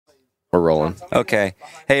We're rolling. Okay.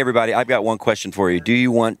 Hey, everybody, I've got one question for you. Do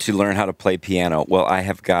you want to learn how to play piano? Well, I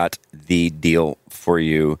have got the deal for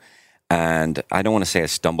you, and I don't want to say I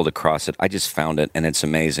stumbled across it. I just found it, and it's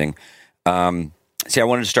amazing. I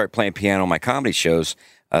wanted to start playing piano on my comedy shows,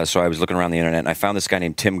 so I was looking around the internet, and I found this guy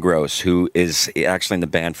named Tim Gross, who is actually in the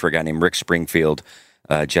band for a guy named Rick Springfield,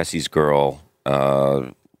 Jesse's Girl.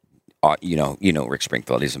 You know Rick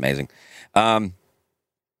Springfield. He's amazing.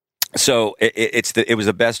 So it was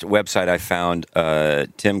the best website I found.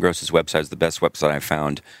 Tim Gross's website is the best website I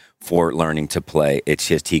found for learning to play. It's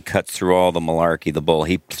just he cuts through all the malarkey, the bull.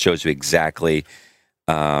 He shows you exactly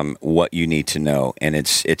what you need to know, and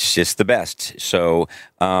it's just the best. So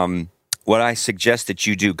what I suggest that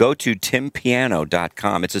you do, go to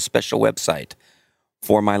timpiano.com. It's a special website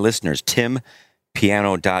for my listeners,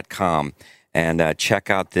 timpiano.com, and check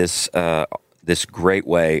out this great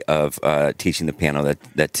way of teaching the piano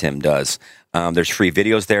that Tim does. There's free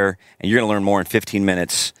videos there, and you're going to learn more in 15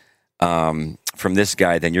 minutes from this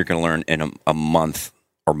guy than you're going to learn in a month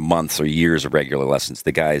or months or years of regular lessons.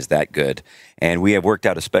 The guy is that good. And we have worked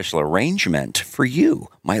out a special arrangement for you,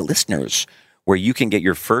 my listeners, where you can get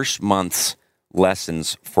your first month's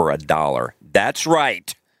lessons for $1. That's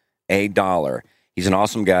right, $1. He's an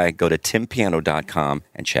awesome guy. Go to timpiano.com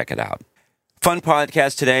and check it out. Fun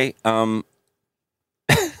podcast today.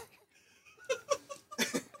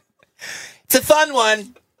 It's a fun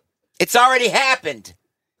one. It's already happened.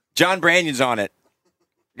 John Branyan's on it.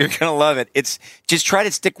 You're going to love it. It's just try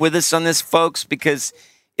to stick with us on this, folks, because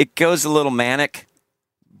it goes a little manic,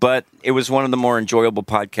 but it was one of the more enjoyable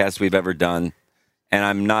podcasts we've ever done. And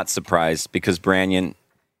I'm not surprised because Branyan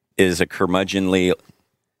is a curmudgeon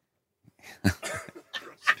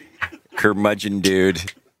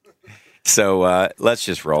dude. So let's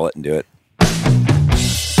just roll it and do it.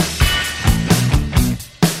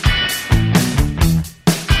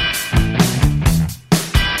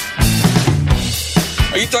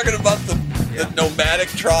 Are you talking about the nomadic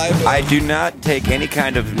tribe? I do not take any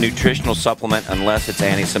kind of nutritional supplement unless it's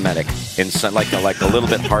anti-Semitic, and like a little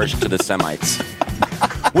bit harsh to the Semites.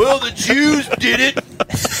 Well, the Jews did it.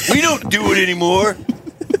 We don't do it anymore.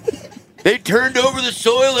 They turned over the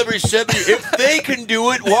soil every 70 years. If they can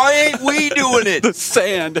do it, why ain't we doing it? The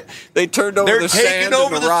sand. They turned over the sand. They're taking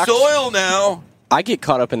over the soil now. I get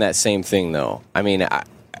caught up in that same thing, though. I mean,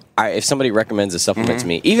 if somebody recommends a supplement to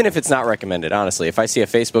me, even if it's not recommended, honestly, if I see a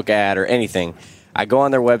Facebook ad or anything, I go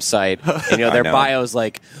on their website, and their bio is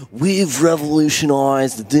like, we've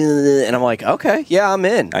revolutionized, and I'm like, okay, yeah, I'm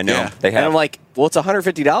in. I know. Yeah. They have. And I'm like, well, it's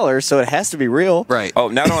 $150, so it has to be real. Right. Oh,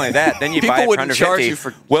 not only that, then you buy it for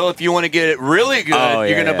 $150. Well, if you want to get it really good,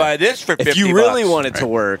 you're going to buy this for $50. If you really want it to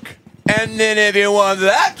work. And then if you want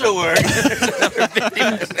that to work,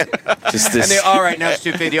 just this. And all right, now it's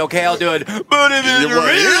 $250. Okay, I'll do it. But if it's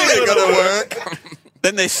really going to work,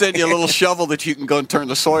 then they send you a little shovel that you can go and turn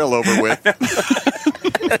the soil over with.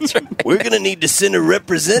 That's right. We're going to need to send a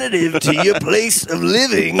representative to your place of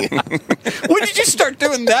living. When did you start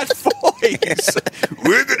doing that voice?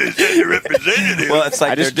 We're going to send a representative. Well, it's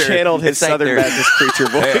like I just channeled his Southern Baptist preacher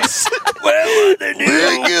voice. Well, we're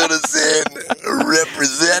going to send a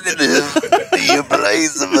representative to your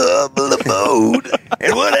place of humble abode.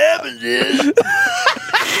 And what happens is,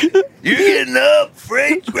 you're getting up,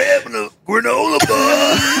 Frank's grabbing a granola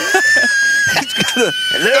bar.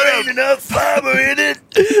 And there ain't enough fiber in it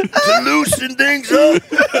to loosen things up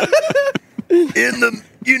in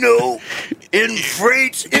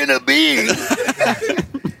Frank's inner being.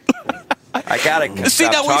 I gotta see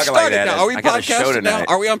now. We started now. Are we podcasting now?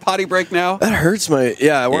 Are we on potty break now? That hurts my.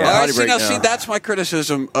 Yeah, we're on potty break now. See, that's my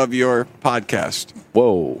criticism of your podcast.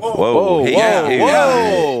 Whoa!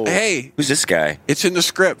 Hey, who's this guy? It's in the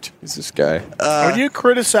script. Who's this guy? Are you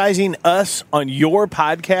criticizing us on your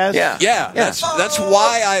podcast? Yeah. That's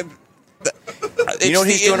why I. You know what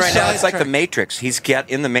he's doing right now? It's like the Matrix. He's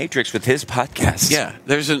in the Matrix with his podcast. Yeah,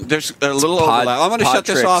 there's a little overlap. I'm going to shut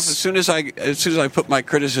this off as soon as I put my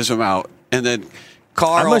criticism out, and then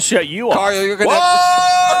Carl. I'm going to shut you off. Carl, you're going to.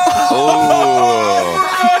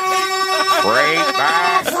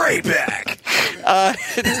 Freight back.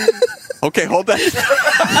 Okay, hold that.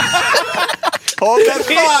 Hold that thought.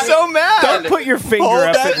 He's so mad. Don't put your finger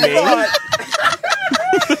up at me.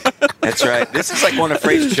 That's right. This is like one of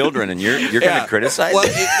Freight's children, and you're going to criticize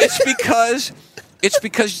it? It's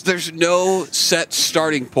because there's no set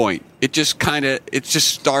starting point. It just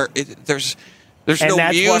there's no music. And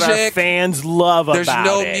that's what our fans love about it. There's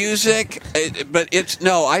no music, but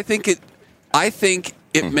I think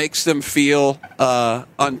it makes them feel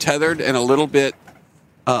untethered and a little bit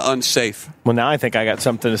unsafe. Well, now I think I got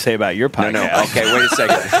something to say about your podcast. No. Okay, wait a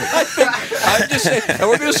second. I'm just saying, and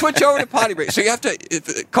we're going to switch over to potty break. So you have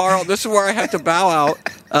to, Carl, this is where I have to bow out.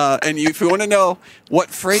 And if you want to know what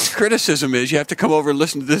Freight's criticism is, you have to come over and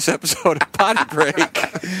listen to this episode of Potty Break.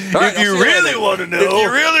 If you really want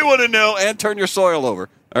to know, and turn your soil over.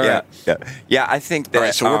 All right. Yeah. I think that. All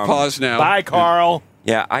right, so we're paused now. Bye, Carl.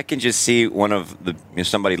 Yeah, I can just see one of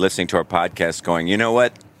somebody listening to our podcast going, you know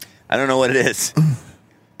what? I don't know what it is,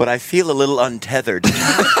 but I feel a little untethered.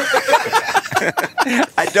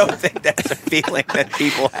 I don't think that's a feeling that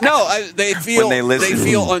people have. No, they feel when they listen. they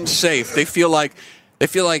feel unsafe. They feel like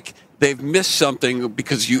they've missed something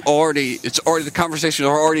because the conversations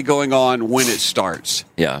are already going on when it starts.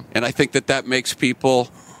 Yeah. And I think that makes people.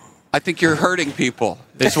 I think you're hurting people.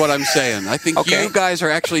 Is what I'm saying. I think you guys are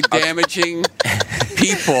actually damaging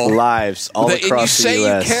people lives all across the U.S. And you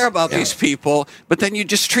say you care about these people, but then you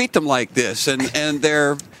just treat them like this, and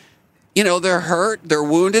they're, they're hurt, they're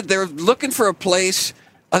wounded, they're looking for a place,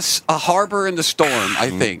 a harbor in the storm.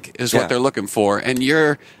 I think is what they're looking for, and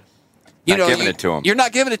you're. Not giving it to them. You're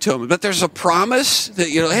not giving it to them, but there's a promise that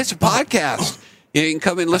hey, it's a podcast. You can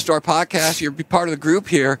come in and listen to our podcast. You'll be part of the group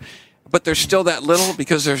here. But there's still that little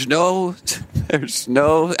because there's no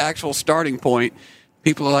actual starting point.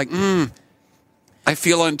 People are like, I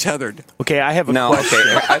feel untethered. Okay, I have a question.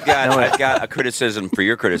 Okay, I've got a criticism for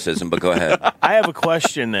your criticism, but go ahead. I have a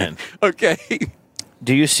question then. Okay.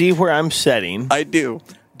 Do you see where I'm setting? I do.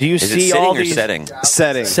 Do you Is see it sitting all or these setting?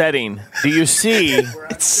 setting? Do you see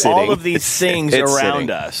all of these things It's around sitting.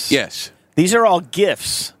 us? Yes. These are all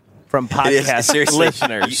gifts from podcast Seriously.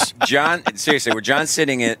 listeners. John, seriously, where John's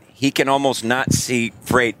sitting he can almost not see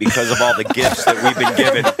Freight because of all the gifts that we've been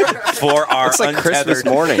given for our It's like Christmas untethered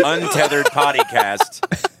morning.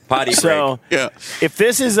 potty So, break. Yeah. if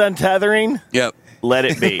this is untethering, Yep. let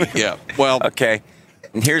it be. Yeah. Well. Okay.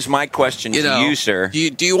 And here's my question to you, sir.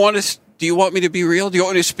 Do you want me to be real? Do you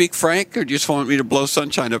want me to speak frank, or do you just want me to blow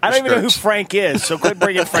sunshine up I your don't even know who skirts? Frank is, so quit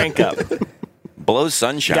bringing Frank up. Blow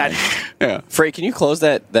sunshine. Yeah. Frey, can you close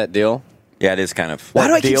that deal? Yeah, it is kind of. Why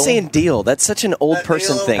do I keep deal? saying deal? That's such an old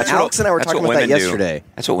person thing. That's Alex and I were that's talking what about that women do. yesterday.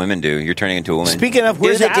 That's what women do. You're turning into a woman. Speaking of,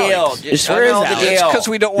 where's Alex? Just where is Alex? It's because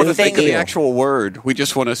we don't want to The think of the deal. actual word. We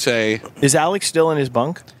just want to say, Is Alex still in his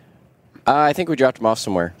bunk? I think we dropped him off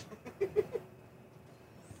somewhere.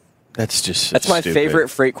 That's just so That's my stupid. favorite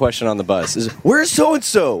freight question on the bus. Is where's so and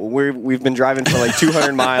so? We've been driving for like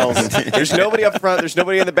 200 miles. And there's nobody up front. There's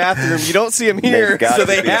nobody in the bathroom. You don't see them here, They've got so to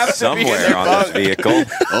they be have to be in somewhere their on bunk. this vehicle.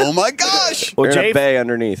 oh my gosh. Well, They're in a bay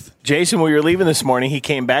underneath. Jason, when we were leaving this morning, he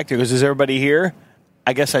came back to goes, "Is everybody here?"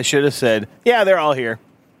 I guess I should have said, "Yeah, they're all here."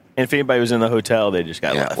 And if anybody was in the hotel, they just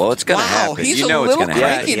got Yeah, left. well, it's going to Wow, happen. he's You a know it's little going to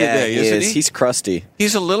happen. cranky today, he isn't is. he? He's crusty.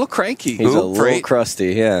 He's a little cranky. He's a little Freight.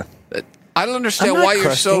 crusty. Yeah. I don't understand I'm not why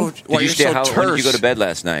you're so crusty. why Did you you're stay, so when terse. did you go to bed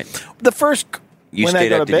last night? The first You when I stayed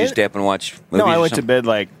go up. to Did you bed. stay up and watch movies No, I or went to something? bed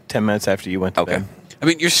like 10 minutes after you went to Okay. bed. I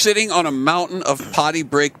mean, you're sitting on a mountain of potty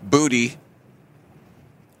break booty,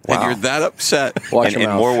 and Wow. you're that upset. Watch And your in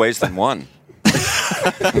mouth. more ways than one.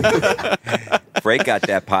 Freight got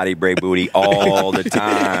that potty break booty all the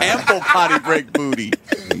time. Ample potty break booty.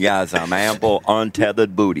 He got some ample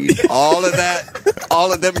untethered booty. All of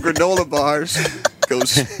them granola bars go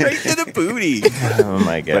straight to the booty. Oh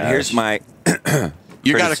my god! But here's my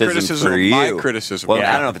You got a criticism for of you. my criticism. Well, Yeah.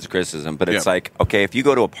 I don't know if it's criticism, but it's Yeah. like, okay, if you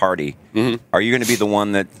go to a party, are you going to be the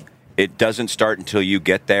one that it doesn't start until you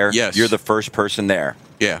get there? Yes. You're the first person there.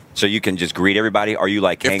 Yeah. So you can just greet everybody. Are you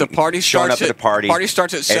like If the party showing starts up at a party? party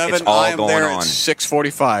starts at it's 7, all I am going there on. at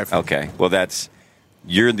 6:45. Okay. Well,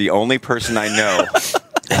 you're the only person I know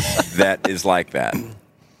that is like that.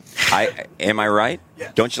 Am I right?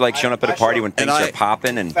 Don't you like showing up at a party when things are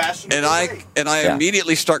popping and And I Yeah.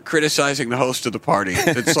 immediately start criticizing the host of the party.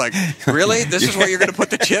 It's like, really? This is where you're going to put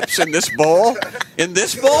the chips in this bowl? In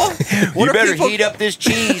this bowl? What you are better people- heat up this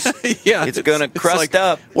cheese? Yeah, It's gonna crust like,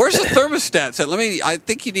 up. Where's the thermostat? So I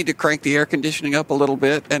think you need to crank the air conditioning up a little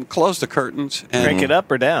bit and close the curtains and crank it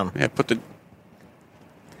up or down. Yeah, put the.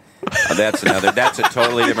 That's a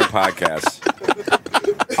totally different podcast.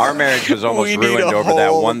 Our marriage was almost We need ruined a over that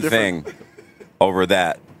whole one different- thing. Over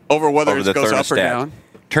that. Over whether over it the goes up or thermostat. down.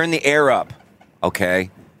 Turn the air up. Okay.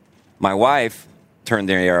 My wife, turn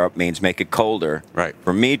the air up means make it colder. Right.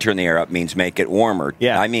 For me, turn the air up means make it warmer.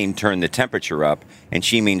 Yeah. I mean turn the temperature up, and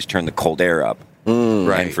she means turn the cold air up.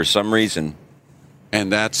 Right. And for some reason,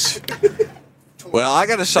 And that's. Well, I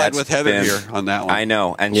got to side that's with Heather been- here on that one. I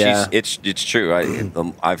know, and Yeah. it's true.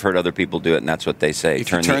 I've heard other people do it, and that's what they say.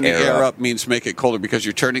 If you turn the air up means make it colder because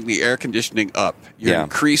you're turning the air conditioning up. You're Yeah.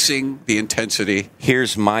 increasing the intensity.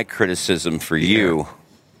 Here's my criticism for you.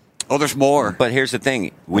 Oh, there's more. But here's the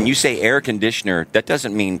thing. When you say air conditioner, that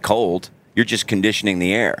doesn't mean cold. You're just conditioning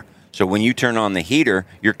the air. So when you turn on the heater,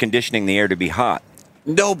 you're conditioning the air to be hot.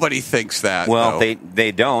 Nobody thinks that. Well, though.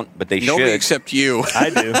 they don't, but they Nobody should. except you. I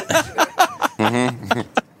do.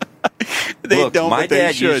 They Look, don't, my but they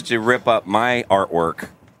dad should. used to rip up my artwork.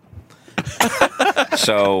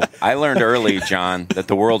 So I learned early, John, that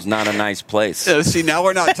the world's not a nice place. See, now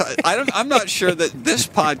we're not. I'm not sure that this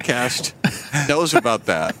podcast knows about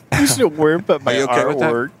that. I used to work up my Are you okay with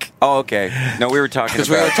that? artwork. Oh, okay. No, we were talking Because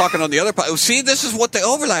about. we were talking on the other podcast. See, this is what the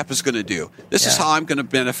overlap is going to do. This is Yeah. how I'm going to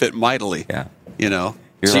benefit mightily. Yeah. You know.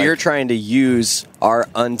 So you're trying to use our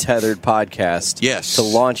untethered podcast, Yes. to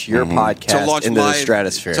launch your podcast To launch into my the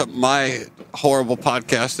stratosphere. to my horrible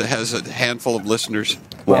podcast that has a handful of listeners.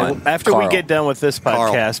 Well, One, after Carl. we get done with this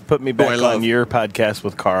Carl, podcast, put me who I back love. on your podcast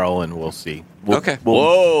with Carl, and we'll see. Okay. We'll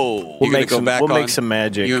Whoa, You're gonna make go some. back We'll on- make some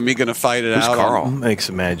magic. You and me going to fight it Who's out Carl? on We'll make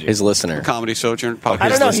some magic. his listener. Comedy Sojourn podcast. I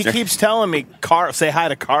don't know. He listener. keeps telling me, "Carl, say hi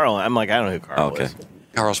to Carl." I'm like, I don't know who Carl Okay. is.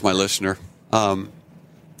 Carl's my listener.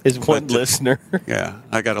 His one But- listener. Yeah,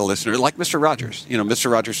 I got a listener like Mr. Rogers. You know,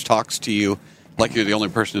 Mr. Rogers talks to you like you're the only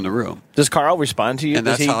person in the room. Does Carl respond to you? And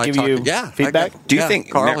Does that's he how I give talk. you Yeah, I feedback? got- Do you Yeah, think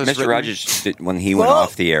Carl has Mr. written- Rogers, when he went Well-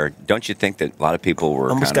 off the air, don't you think that a lot of people were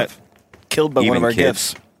Almost kind got of killed by one even of our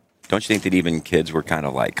kids? gifts. Don't you think that even kids were kind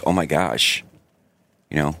of like, "Oh my gosh,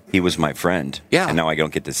 you know, he was my friend, Yeah. and now I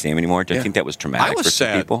don't get to see him anymore"? Do you Yeah. think that was traumatic I was for some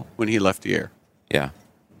sad people? when he left the air Yeah.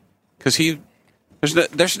 because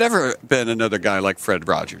there's never been another guy like Fred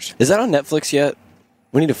Rogers. Is that on Netflix yet?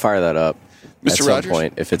 We need to fire that up at Mr. some Rogers?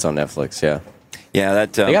 point if it's on Netflix. Yeah, Yeah,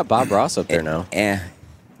 that they got Bob Ross up there now.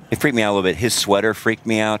 It freaked me out a little bit. His sweater freaked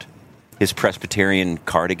me out. His Presbyterian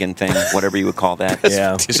cardigan thing, whatever you would call that.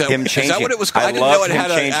 Yeah. Is that what it was called? I didn't loved know it him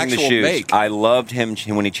had an changing the actual shoes. make. I loved him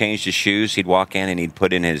when he changed his shoes. He'd walk in and he'd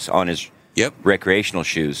put in his Yep. recreational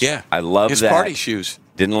shoes. Yeah. I loved his that. party shoes.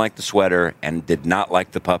 Didn't like the sweater and did not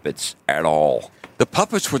like the puppets at all. The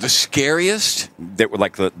puppets were the scariest. They were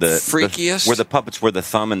like the Freakiest? where the puppets were the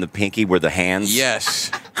thumb and the pinky were the hands.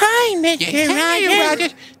 Yes. Hi, Mr.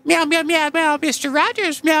 Rogers. Meow, meow, meow, meow. Mr.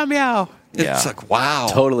 Rogers, meow, meow. Yeah. It's like, wow.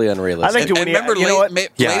 Totally unrealistic. I think And when remember you know what? Lady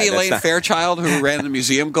Yeah, that's Elaine not- Fairchild, who ran the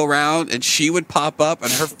museum, go round, and she would pop up, and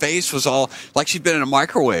her face was all like she'd been in a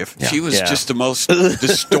microwave. She was Yeah. just the most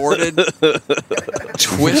distorted,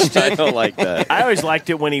 twisted. I don't like that. I always liked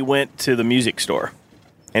it when he went to the music store.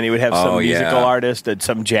 And he would have some Oh, yeah. musical artist and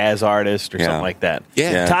some jazz artist or Yeah. something like that.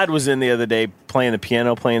 Yeah. Todd was in the other day playing the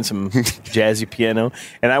piano, playing some jazzy piano.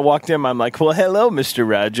 And I walked in, I'm like, well, hello, Mr.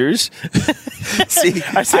 Rogers. See,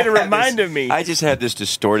 I said it had reminded me. I just had this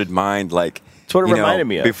distorted mind, like That's what it you know, reminded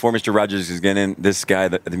me of. Before Mr. Rogers is getting in, this guy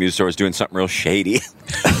at the music store was doing something real shady.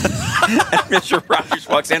 And Mr. Rogers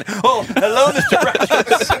walks in. Oh, hello, Mr.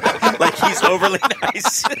 Rogers. Like he's overly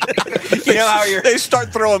nice. You know how you're They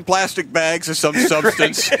start throwing plastic bags of some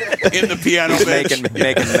substance in the piano bench.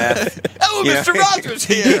 making meth. Oh, You know, Mr. Rogers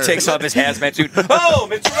He here. takes off his hazmat suit. Oh,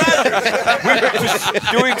 Mr. Rogers. We're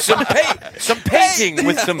just doing some painting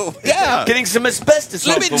with some, Yeah. getting some asbestos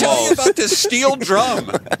Let off me the tell you walls. about this steel drum.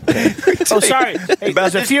 Oh, sorry. Hey,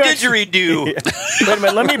 About there's a this few extra, didgeridoo. wait a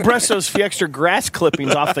minute. Let me brush those few extra grass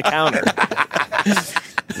clippings off the counter.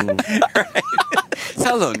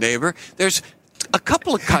 Hello, neighbor. There's a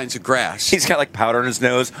couple of kinds of grass. He's got like powder on his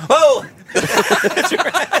nose. Oh,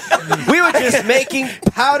 We were just making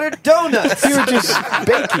powdered donuts. We were just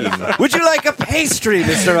baking. Would you like a pastry,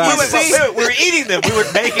 Mr. Ross? we were eating them. We were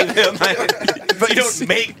making them. But you don't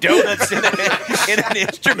make donuts in an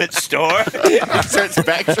instrument store. Starts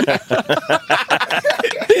back.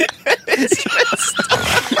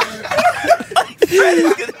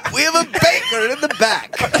 We have a baker in the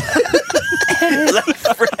back.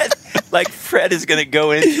 like Fred is going to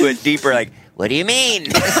go into it deeper. Like, what do you mean?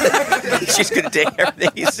 She's going to take everything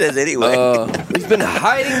he says anyway. We've been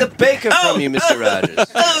hiding the baker from you, Mr.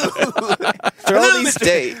 Rogers. For all these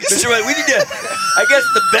days. Mr. Rogers, we need to. I guess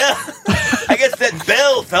the bell. I guess that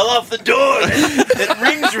bell fell off the door. That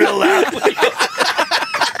rings real loud.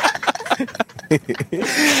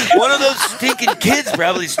 One of those stinking kids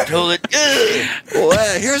probably stole it. Ugh.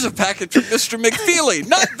 Well, here's a package from Mr. McFeely.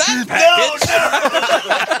 Not that package.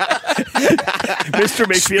 Mr.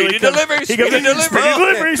 McFeely. Speedy delivery, He goes, speedy delivery. Speedy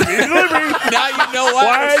delivery. Speedy delivery. Now you know why,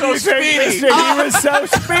 Why I'm do you so think speedy. he was so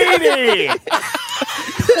speedy?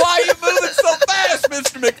 Why are you moving so fast,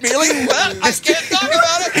 Mr. McFeely? Well, I can't talk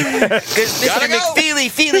about it. Because Gotta Mr. go. McFeely,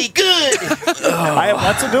 feely good. I have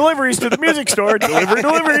lots of deliveries to the music store.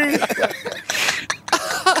 Delivery.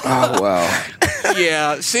 Oh, wow.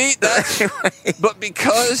 Yeah, see, that's. But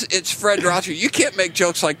because it's Fred Rogers, you can't make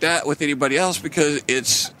jokes like that with anybody else because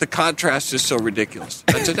the contrast is so ridiculous.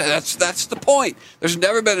 That's the point. There's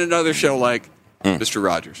never been another show like Mr.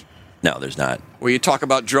 Rogers. No, there's not. Where you talk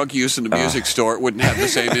about drug use in the music store, it wouldn't have the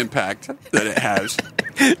same impact that it has.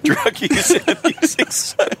 Drug use in the music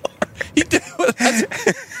store.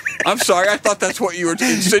 I'm sorry, I thought that's what you were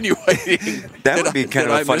insinuating. That would be kind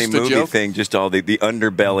of a funny movie thing, just all the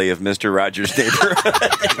underbelly of Mr. Rogers'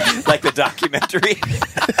 Neighborhood. Like the documentary.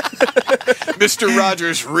 Mr.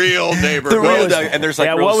 Rogers' real neighborhood. And there's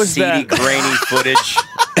like real seedy, grainy footage.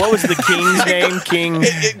 What was the king's name? King.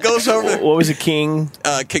 It goes over. What was the king?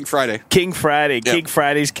 King Friday. King Friday. Yep. King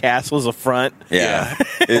Friday's castle's a front. Yeah.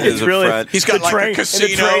 It is really. a front. He's got like a casino.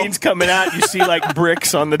 And the train's coming out. You see like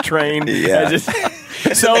bricks on the train. Yeah.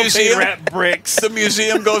 Cellophane wrapped bricks. The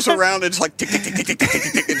museum goes around. It's like tick, tick, tick, tick, tick, tick,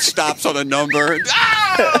 tick, tick, and stops on a number. And,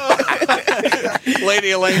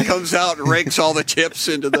 Lady Elaine comes out and rakes all the chips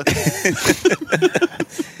into the.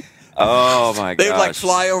 Oh my god! They like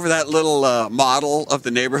fly over that little model of the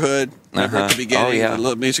neighborhood. Remember at the beginning, Oh, yeah. the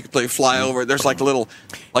little music play fly over. There's like little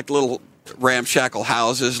ramshackle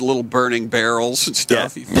houses, little burning barrels and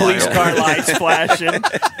stuff. You fly Police over. car lights flashing.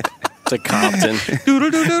 To Compton.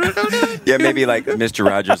 Yeah, maybe like Mr.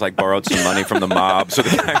 Rogers like borrowed some money from the mob, so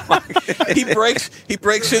the guy He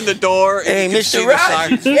breaks in the door. And Hey, you can Mr. see the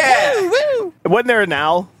Rogers, sirens. yeah. Wasn't there an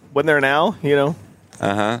owl? Wasn't there an owl? You know?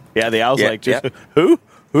 Yeah, the owl's Yeah, like, just, yeah. Who?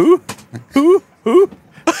 All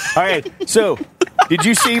right, so did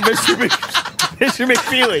you see Mr.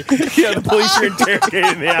 McFeely? You know, the police are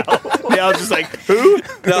interrogating the owl. The owl's just like, who?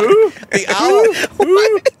 The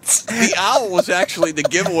owl. The owl was actually the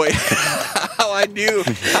giveaway. How I knew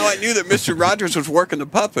that Mr. Rogers was working the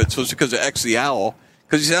puppets was because of X the Owl.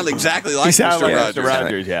 Because he sounded exactly like Mr. Rogers. Mr.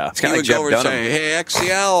 Rogers, yeah. It's He kind of would like go over Jeff and Dunham. say, "Hey, X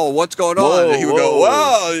the Owl, what's going on?" Whoa, and he would go, whoa.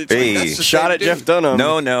 "Whoa!" It's Hey. that's the Shot same at dude. Jeff Dunham.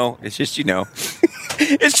 No, it's just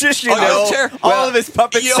It's just Oh, you'll tear- all of his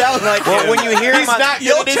puppets you'll- sound like Well, him. when you hear him He's on- not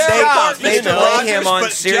You'll good at his tear job. apart They Mr. play Rogers, him on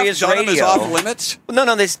but Sirius Jeff Dunham is Radio. off limits.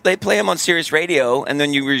 No, they play him on Sirius Radio, and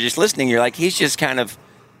then you were just listening. You're like, he's just kind of,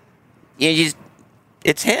 it's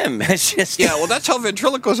him. It's just Yeah, well, that's how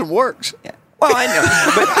ventriloquism works. Yeah. Well, I know,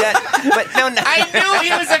 but no. I knew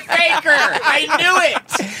he was a faker. I knew it.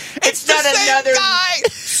 It's not another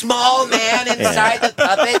small man inside the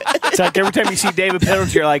puppet. It's like every time you see David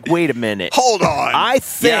Pendleton, you're like, wait a minute. Hold on. I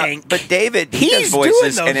think but David, he he's does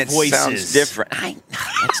voices, doing and it those voices. sounds different.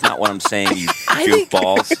 That's not what I'm saying, you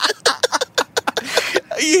goofballs.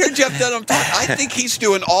 You hear Jeff Dunham talk. I think he's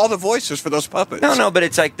doing all the voices for those puppets. No, but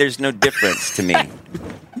it's like there's no difference to me.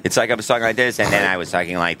 It's like I was talking like this, and then I was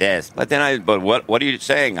talking like this. But what are you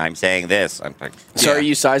saying? I'm saying this. I'm like, So Yeah. are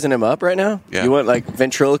you sizing him up right now? Yeah. You want like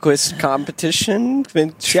ventriloquist competition? I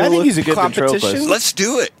think he's a good ventriloquist. Let's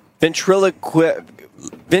do it. Ventriloquist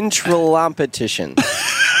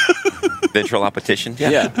ventriloquist.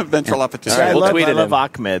 Yeah. Ventriloquist. All right, we'll tweet I at love him.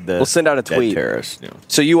 Ahmed, the We'll send out a dead tweet. terrorist.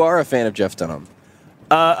 So you are a fan of Jeff Dunham.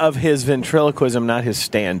 Of his ventriloquism, not his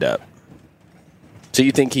stand-up. So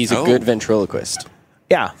you think he's a Oh. good ventriloquist?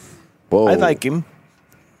 Yeah, Whoa. I like him.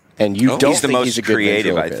 And you don't He's the think most he's a good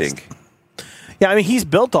creative, I ventriloquist. think. Yeah, I mean, he's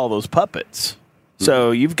built all those puppets.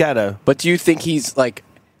 So you've got to... But do you think he's like?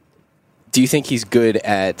 Do you think he's good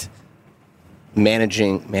at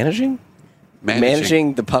managing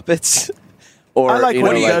the puppets? Or I like you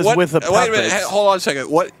what know, he like- does with the Wait a minute. puppets. Hey, hold on a second.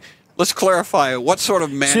 What? Let's clarify. What sort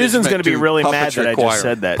of management? Susan's going to be do really mad puppets that I require? just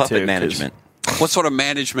said that, Puppet too. 'cause- management. What sort of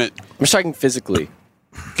management? I'm just talking physically.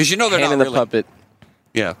 Because you know they're Hand in not the really. puppet.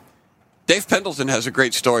 Yeah. Dave Pendleton has a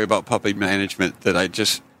great story about puppet management that I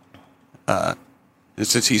just, and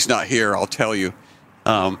since he's not here, I'll tell you.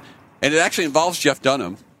 And it actually involves Jeff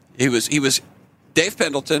Dunham. He was Dave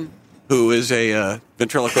Pendleton, who is a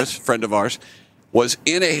ventriloquist friend of ours, was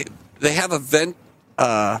they have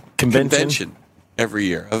a convention every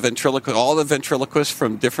year. A ventriloquist, all the ventriloquists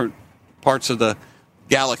from different parts of the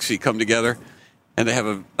galaxy come together, and they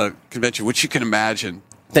have a convention, which you can imagine.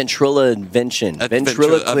 Ventriloquist. A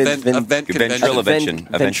ventriloquist Ventriloquist.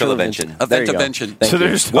 A ventriloquist. A There you go. ventriloquist. Thank So you.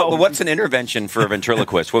 there's What's an intervention for a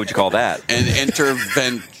ventriloquist? What would you call that? An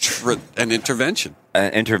intervention.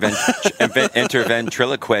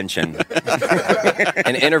 Interventriloquention.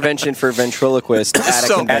 An intervention for ventriloquist at a So- At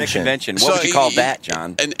a convention. convention. What would you call that,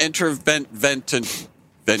 John? An intervention.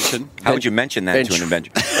 How would you mention that to an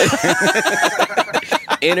invention?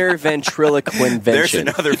 Interventriloquinvention. There's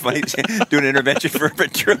another funny thing. Do an intervention for a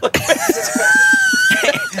ventriloquist.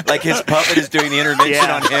 Like his puppet is doing the intervention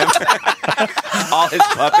Yeah. on him. All his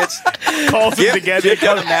puppets. calls them together. give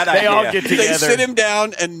them that they all idea. get They together. sit him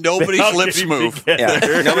down and nobody's They all lips get move.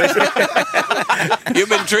 together. You've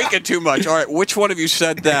been drinking too much. All right, which one of you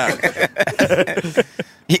said that?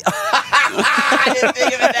 I didn't think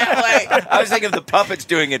of it that way. I was thinking of the puppets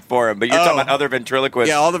doing it for him, but you're talking about other ventriloquists.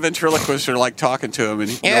 Yeah, all the ventriloquists are like talking to him,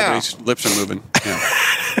 and nobody's lips are moving.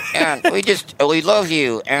 Yeah. And we love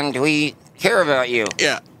you, and we care about you.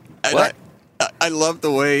 Yeah. And What? I love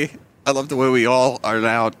the way we all are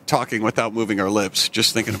now talking without moving our lips,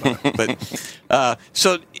 just thinking about it. But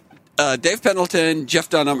so Dave Pendleton, Jeff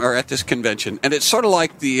Dunham are at this convention, and it's sort of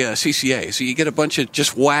like the CCA. So you get a bunch of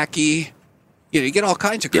just wacky, you get all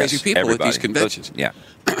kinds of crazy people everybody. at these conventions. Yeah.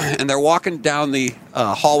 And they're walking down the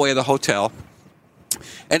hallway of the hotel,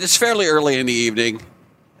 and it's fairly early in the evening,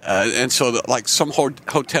 and so some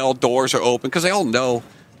hotel doors are open because they all know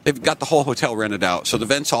they've got the whole hotel rented out, so the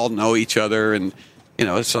vents all know each other, and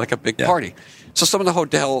it's like a big party. So some of the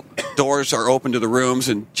hotel doors are open to the rooms,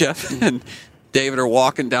 and Jeff and David are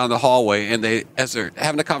walking down the hallway, and as they're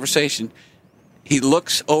having a conversation, he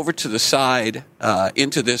looks over to the side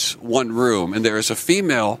into this one room, and there is a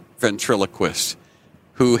female ventriloquist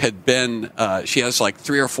who had been, she has like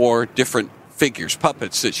 3 or 4 different figures,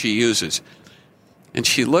 puppets that she uses. And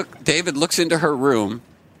David looks into her room,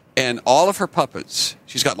 and all of her puppets,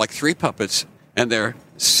 she's got like 3 puppets, and they're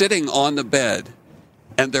sitting on the bed,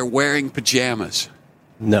 and they're wearing pajamas.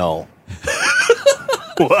 No.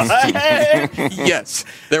 What? Yes,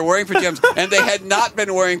 they're wearing pajamas, and they had not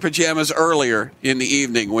been wearing pajamas earlier in the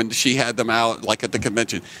evening when she had them out, like at the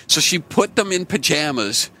convention. So she put them in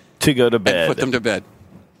pajamas To go to and bed. put them to bed.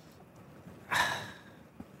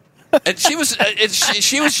 And she was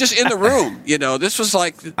just in the room. This was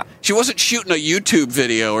like she wasn't shooting a YouTube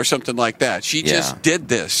video or something like that. She just did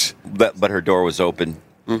this. But her door was open.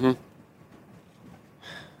 Mm-hmm.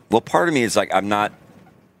 Well, part of me is like, I'm not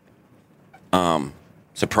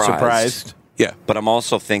surprised. Yeah. But I'm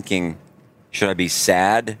also thinking, should I be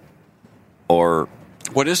sad or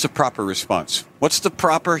What is the proper response? What's the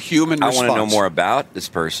proper human response? I want to know more about this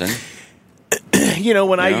person?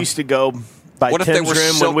 When I used to go by What if they Tim's were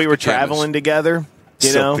room silk when we were pajamas? traveling together,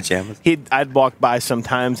 Silk pajamas. I'd walk by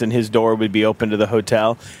sometimes, and his door would be open to the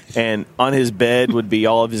hotel, and on his bed would be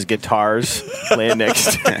all of his guitars laying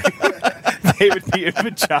next to him. They would be in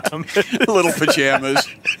pajamas. Little pajamas.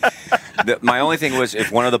 My only thing was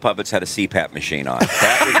if one of the puppets had a CPAP machine on.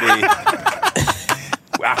 That would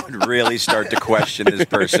be... I would really start to question this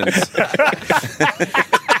person's...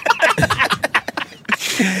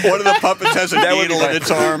 One of the puppets has a That would be needle in like-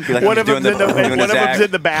 its arm. Be like One he's of them's doing in his act.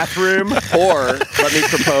 in the bathroom. Or let me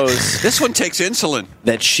propose This one takes insulin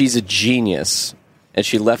that she's a genius and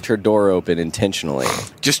she left her door open intentionally.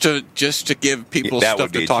 just to give people That would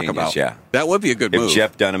stuff be to a talk genius, about. yeah. That would be a good If move.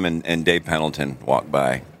 Jeff Dunham and Dave Pendleton walked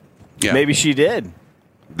by, Yeah. Maybe she did.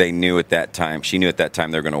 they knew at that time. She knew at that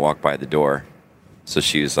time they were going to walk by the door, so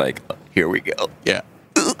she was like, "Here we go." Yeah.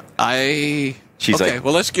 She's okay, like-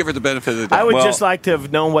 well, let's give her the benefit of the doubt. I would Well- just like to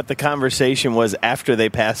have known what the conversation was after they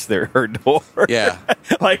passed her door. Yeah.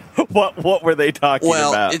 Like, what were they talking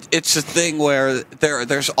Well, about? it's a thing where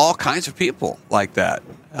there's all kinds of people like that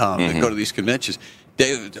that go to these conventions.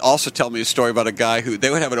 They also tell me a story about a guy who they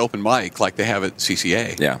would have an open mic like they have at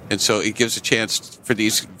CCA. Yeah. And so it gives a chance for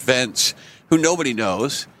these vents who nobody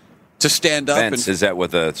knows to stand up Vince, and is that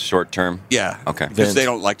with a short term? yeah. Okay. Because they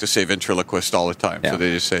don't like to say ventriloquist all the time, Yeah. so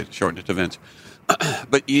they just say shorten it to Vince.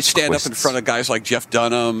 But you stand up in Quists. front of guys like Jeff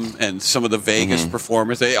Dunham and some of the Vegas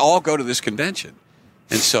performers. They all go to this convention.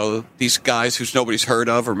 And so these guys who's nobody's heard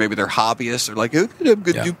of, or maybe they're hobbyists, they're like, I'm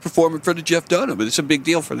going to perform in front of Jeff Dunham. And it's a big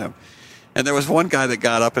deal for them. And there was one guy that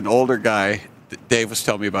got up, an older guy that Dave was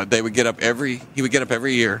telling me about. He would get up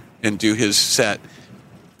every year and do his set.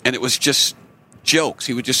 And it was just jokes.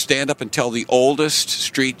 He would just stand up and tell the oldest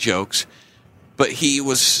street jokes. But he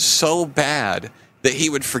was so bad that he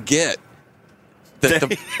would forget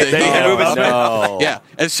that he had Oh, moved no. Yeah,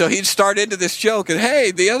 and so he'd start into this joke, and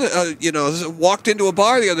hey, the other, walked into a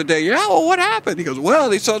bar the other day. Yeah, well, what happened? He goes,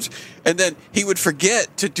 well, and then he would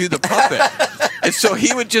forget to do the puppet, and so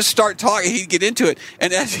he would just start talking. He'd get into it,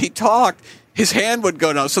 and as he talked, his hand would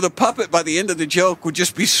go down. So the puppet, by the end of the joke, would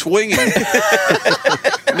just be swinging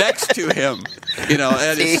next to him,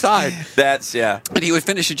 at his side. And he would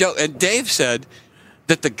finish a joke. And Dave said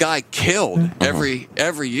that the guy killed every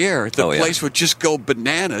year. The place would just go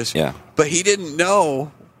bananas. Yeah. But he didn't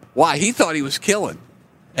know why. He thought he was killing.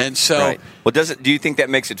 And so Right. Well, do you think that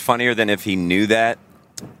makes it funnier than if he knew that?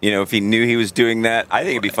 If he knew he was doing that, I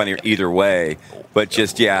think it'd be funnier either way. But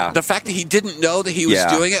just the fact that he didn't know that he was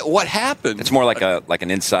doing it, what happened? it's more like an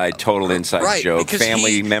total inside Right, joke, because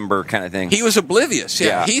family member kind of thing. He was oblivious. Yeah.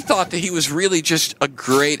 Yeah. He thought that he was really just a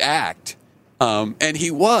great act. And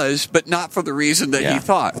he was, but not for the reason that he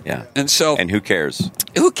thought. Yeah. And who cares?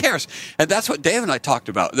 Who cares? And that's what Dave and I talked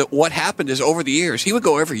about. That what happened is over the years, he would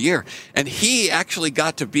go every year, and he actually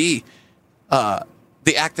got to be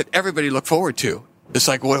the act that everybody looked forward to. It's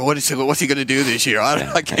like, what's he going to do this year?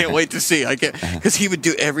 I can't wait to see. Because he would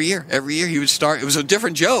do every year. Every year he would start. It was a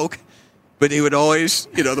different joke, but he would always,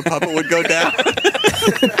 the puppet would go down.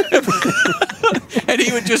 And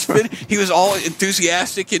he would he was all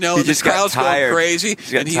enthusiastic, and the crowd's going crazy,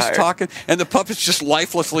 and he's talking, and the puppet's just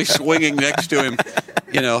lifelessly swinging next to him,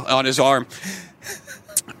 on his arm.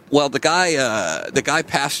 Well, the guy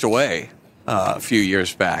passed away a few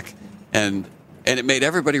years back, and it made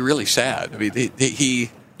everybody really sad. I mean,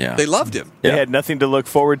 they loved him. They had nothing to look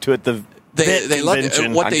forward to at the they loved it.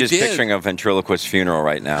 And what I'm they just did, picturing a ventriloquist funeral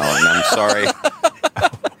right now, and I'm sorry.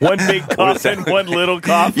 One big coffin, one little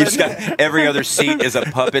coffin. You just got every other seat is a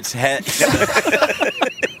puppet's head.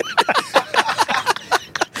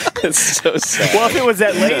 It's so sad. Well, if it was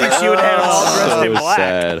that lady, she would have all dressed in black.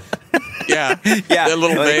 Sad. yeah, Yeah. the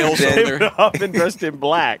little veils on They there. would have all been dressed in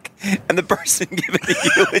black. And the person giving the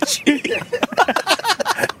eulogy.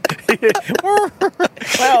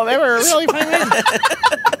 Well, they were really funny.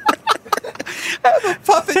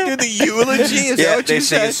 Puppet do the eulogy. Is that what they you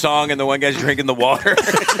sing said? a song and the one guy's drinking the water.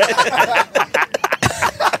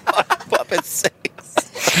 Puppet sings.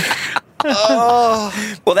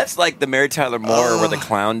 Well, that's like the Mary Tyler Moore where the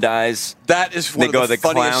clown dies. That is They one go of to the the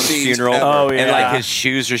clown's funniest scenes funeral, ever. Oh, and yeah. like his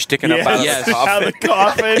shoes are sticking up out of the Yes. Out of coffin. the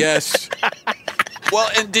coffin. Yes. Well,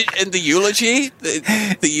 and the eulogy,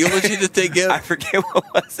 the eulogy that they give. I forget what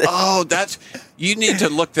was it. Oh, you need to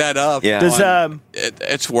look that up. Yeah. Does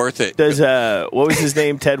It's worth it. does what was his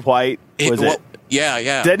name? Ted White? Was it?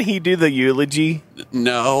 Yeah. Didn't he do the eulogy?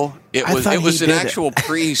 No, I thought it was he an did it. actual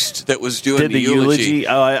priest that was doing Did the eulogy?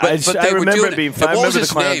 Oh, I they were remember doing it being. And I what was remember the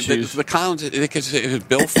his clown name? shoes. The clowns, because it was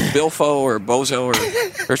Bilfo or Bozo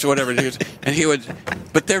or whatever it is, and he would.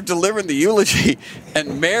 But they're delivering the eulogy,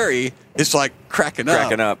 and Mary is like cracking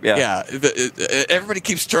up. Yeah. Everybody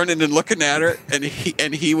keeps turning and looking at her, and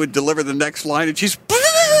he would deliver the next line, and she's.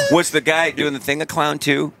 Was the guy doing the thing a clown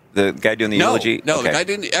too? The guy doing the eulogy? No, Okay. the guy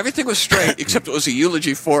didn't. Everything was straight except it was a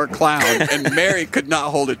eulogy for a clown, and Mary could not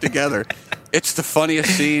hold it together. It's the funniest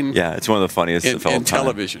scene. Yeah, it's one of the funniest in of all time.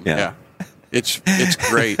 television. Yeah, it's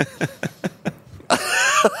great.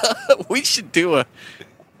 We should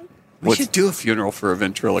do a funeral for a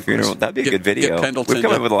ventriloquist. Funeral. That'd be a good video. Get Pendleton We've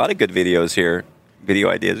come to- up with a lot of good videos here. Video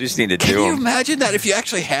ideas. We just need to Can do you them. imagine that if you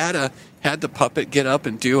actually had the puppet get up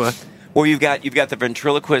and do a? Well, you've got the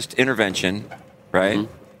ventriloquist intervention, right?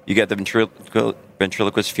 Mm-hmm. You got the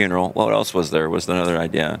ventriloquist funeral. What else was there? Was there another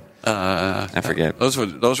idea? I forget. Those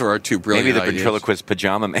were our two brilliant Maybe the ideas. ventriloquist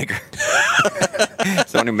pajama maker.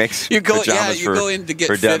 Someone who makes You go, pajamas you for, go in to get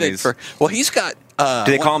for fitted dummies. for. Well, he's got.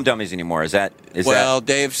 Do they call them dummies anymore? Is that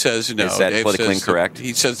Dave says no. is that Dave politically says incorrect?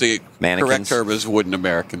 He says the Mannequins? correct term is wooden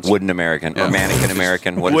Americans. wooden American Yeah. or mannequin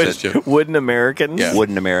American? What is it? Wooden Americans. Yeah.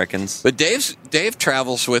 Wooden Americans. But Dave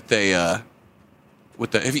travels with a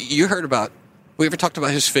have you heard about? We ever talked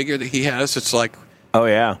about his figure that he has? It's like Oh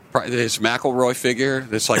yeah. his McElroy figure.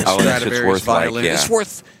 That's like a Oh, that shit's Stradivarius worth, like, violin. yeah. It's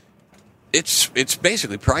worth. It's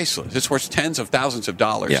basically priceless. It's worth tens of thousands of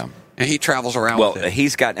dollars. Yeah. And he travels around Well, with it.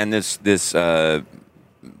 he's got this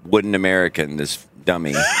wooden American, this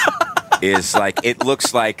dummy, is like it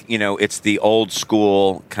looks like it's the old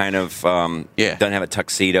school kind of doesn't have a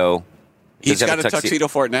tuxedo. He's Does it have got a tuxedo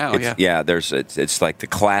for it now. It's, Yeah. it's like the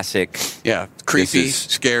classic. Yeah. Creepy, This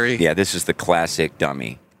is- scary. Yeah, this is the classic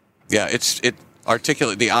dummy. Yeah, it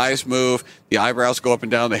articulate. The eyes move, the eyebrows go up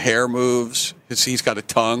and down, the hair moves. He's got a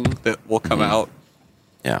tongue that will come out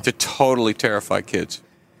Yeah, to totally terrify kids.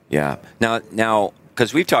 yeah. Now,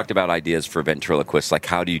 because we've talked about ideas for ventriloquists, like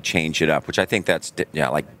how do you change it up? Which I think that's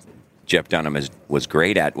like Jeff Dunham was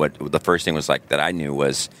great at. What the first thing was like that I knew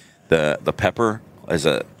was the pepper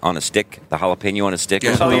on a stick, the jalapeno on a stick,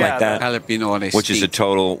 or something like that. Jalapeno on a Which is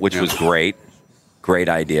stick. which was great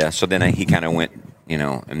idea. So then he kind of went,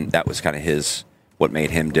 and that was kind of what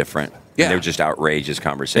made him different. Yeah. And they were just outrageous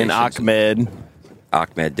conversations. And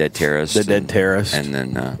Ahmed Dead Terrorist. The Dead Terrorist. And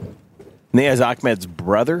then, And he has Ahmed's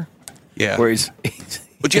brother, Yeah. where he's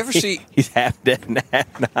Would you ever see? he's half dead and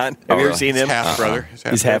half not. Have you ever really? seen him? Half brother.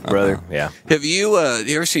 He's half brother. Yeah. Have you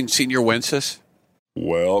ever seen Senior Wences?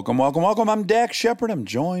 Welcome, welcome, welcome. I'm Dak Shepard. I'm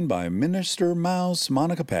joined by Minister Mouse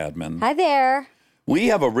Monica Padman. Hi there. We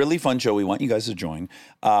have a really fun show we want you guys to join.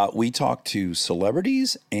 We talk to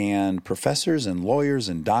celebrities and professors and lawyers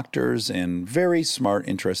and doctors and very smart,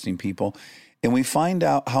 interesting people. And we find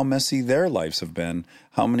out how messy their lives have been,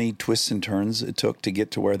 how many twists and turns it took to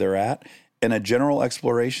get to where they're at. and a general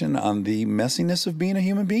exploration on the messiness of being a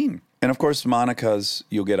human being. And of course, Monica's,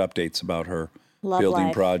 you'll get updates about her Love building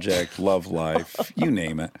life. project, love life, you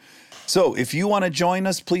name it. So if you want to join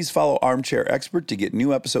us, please follow Armchair Expert to get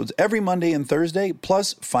new episodes every Monday and Thursday.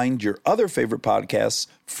 Plus, find your other favorite podcasts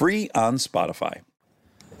free on Spotify.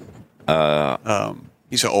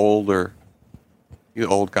 He's an old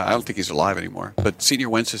guy. I don't think he's alive anymore. But Senior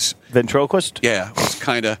Wences, Ventriloquist? yeah, was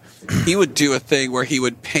kind of. He would do a thing where he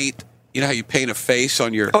would paint. You know how you paint a face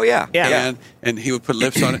on your Yeah. hand, and he would put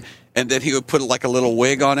lips on it, and then he would put like a little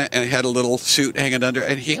wig on it, and he had a little suit hanging under,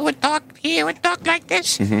 and he would talk. He would talk like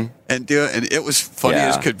this and do it, and it was funny Yeah.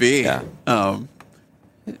 as could be. Yeah.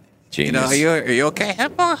 You know, Genius. are you okay?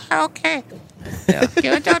 I'm okay. Yeah.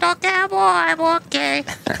 You're doing okay, I'm okay.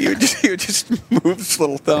 He would just move his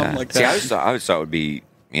little thumb Yeah. like See, that. I always thought it would be,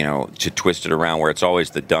 to twist it around where it's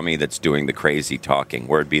always the dummy that's doing the crazy talking,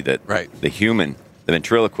 where it'd be the human, the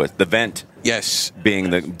ventriloquist, the vent Yes.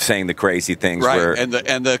 being saying the crazy things. Right, Where and the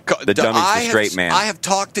dummy's the straight man. I have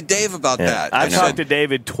talked to Dave about that. I've talked to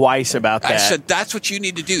David twice about that. I said that's what you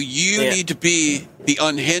need to do. You need to be the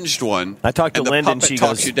unhinged one. I talked to and the Lyndon. puppet She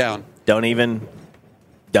talks goes, you down. Don't even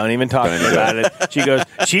talk to me about it. She goes,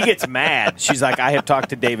 she gets mad. She's like, I have talked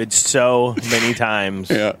to David so many times.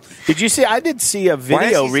 Yeah. Did you see? I did see a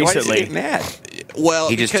video Why does recently. he get mad? Well,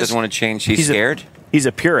 He just because doesn't want to change. He's scared. He's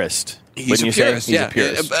a purist. He's Wouldn't a you purist. say? He's Yeah, a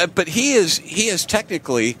purist. But he is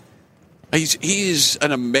technically he's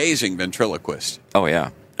an amazing ventriloquist. Oh yeah.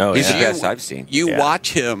 Oh, He's yeah. the best I've seen. You Yeah.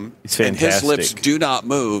 watch him, He's and his lips fantastic. do not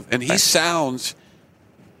move, and he sounds.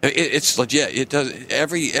 It's legit. It does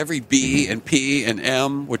every B and P and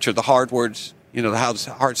M, which are the hard words.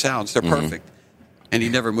 The hard sounds. They're perfect, and he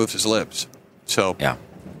never moves his lips. So Yeah.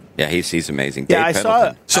 Yeah, he's amazing. Yeah, Dave I saw.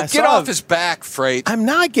 Pendleton. So I get saw off his back, Freight. I'm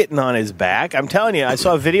not getting on his back. I'm telling you. I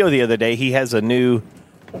saw a video the other day. He has a new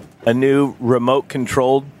remote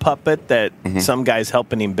controlled puppet that some guy's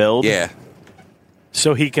helping him build. Yeah.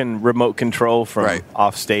 So he can remote control from Right.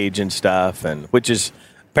 off stage and stuff, and which is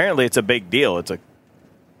apparently it's a big deal. It's a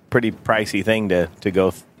pretty pricey thing to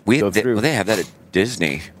go through. They have that at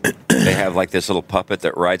Disney. They have like this little puppet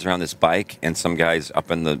that rides around this bike, and some guy's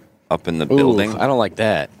up in the building. I don't like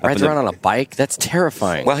that. Rides in the- around on a bike? That's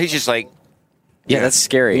terrifying. Well, he's just like, yeah, that's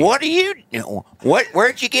scary. What do you know?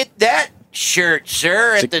 Where'd you get that shirt,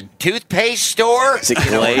 sir? At the toothpaste store? Is it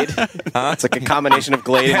Glade? It's like a combination of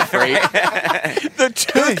Glade and Freight. The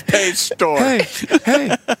toothpaste store.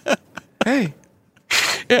 hey,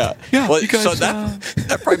 Yeah. Yeah, Well, you guys, so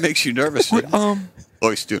that probably makes you nervous. Oh,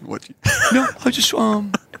 he's doing what you. no, I just we're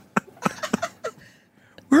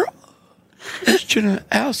just trying to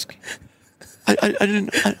ask. I didn't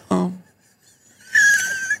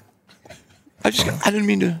I didn't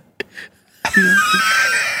mean to.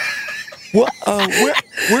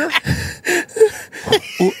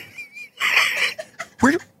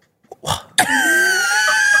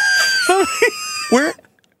 What?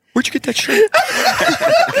 Where'd you get that shirt?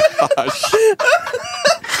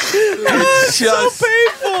 It's just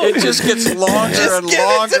painful. It just gets longer and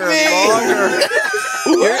longer and longer.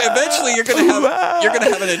 Eventually, you're gonna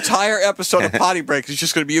have an entire episode of Potty Break. It's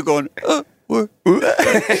just gonna be you going On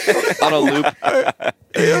a loop.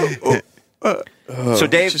 So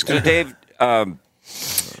Dave, that probably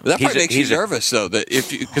makes you he's a- nervous though. That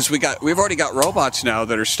because we've already got robots now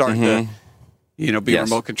that are starting to be Yes.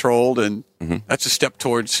 remote controlled, and that's a step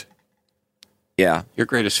towards yeah, your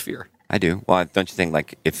greatest fear. I do. Well, don't you think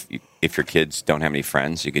like if your kids don't have any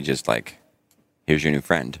friends, you could just like, here's your new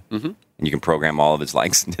friend, and you can program all of his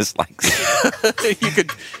likes and dislikes.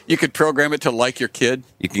 you could program it to like your kid.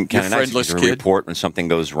 You can Your kind of friendless nice kid. report when something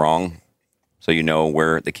goes wrong, so you know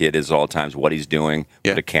where the kid is at all times, what he's doing,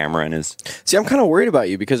 Yeah. put a camera in his. See, I'm kind of worried about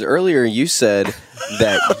you because earlier you said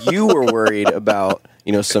that you were worried about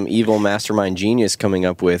some evil mastermind genius coming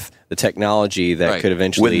up with the technology that Right. could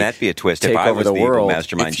eventually Wouldn't that be a twist take if I over was the the evil world.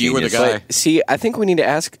 mastermind If you were the genius? guy. See, I think we need to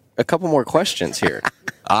ask a couple more questions here.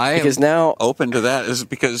 I Because am now- open to that is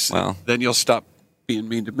because Well. then you'll stop being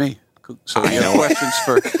mean to me. So you have questions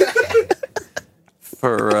for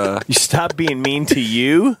You stop being mean to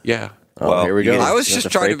you. yeah. Oh, Well, here we you go. get- I was Is that just the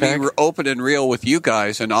trying to Freight be pack? open and real with you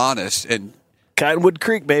guys and honest. And Cottonwood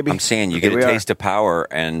Creek, baby. I'm saying you Here get a we are. taste of power,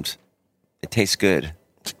 and it tastes good.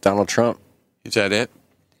 Donald Trump. is that it?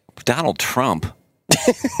 Donald Trump.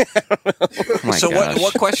 Oh my So gosh.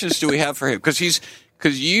 what questions do we have for him? Because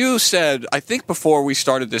you said, I think before we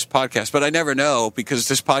started this podcast, but I never know because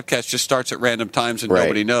this podcast just starts at random times and Right.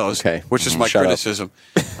 nobody knows, Okay. which is my Shut up. criticism.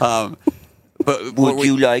 But Would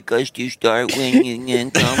you like us to start winning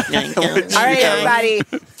and All right, everybody.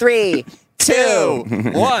 3, 2.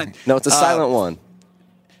 1. No, it's a silent one.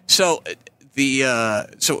 So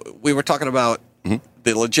So we were talking about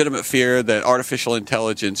the legitimate fear that artificial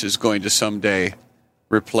intelligence is going to someday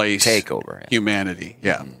replace Take over humanity.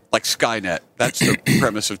 Yeah, like Skynet. That's the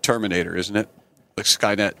premise of Terminator, isn't it? Like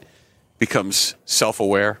Skynet becomes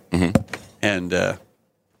self-aware, and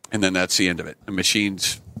then that's the end of it. The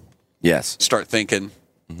machines Yes. start thinking,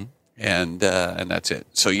 and that's it.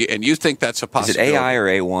 So you think that's a Is it possibility? AI or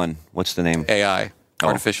A1? What's the name? AI,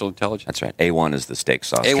 artificial intelligence. That's right. A1 is the steak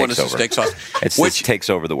sauce. A1 takes is the over. steak sauce, It which takes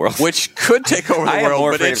over the world. which could take over the I am world.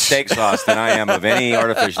 more but afraid of it's steak sauce than I am of any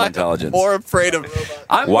artificial intelligence. more afraid of.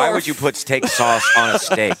 Why would you put steak sauce on a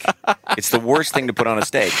steak? It's the worst thing to put on a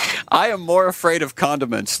steak. I am more afraid of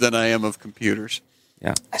condiments than I am of computers.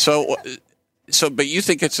 Yeah. So, but you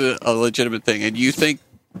think it's a legitimate thing, and you think,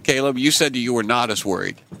 Caleb, you said you were not as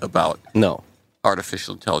worried about No.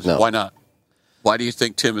 artificial intelligence. No. Why not? Why do you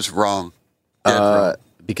think Tim is wrong? Dead wrong?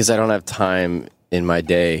 Because I don't have time in my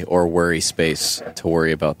day or worry space to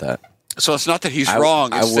worry about that. So it's not that he's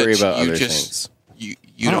wrong. I It's worry that about you other just, things. You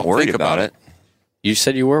I'm don't not worried think about it. You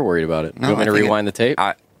said you were worried about it. No, you want me I to think rewind the tape?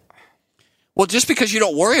 Well, just because you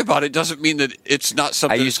don't worry about it doesn't mean that it's not I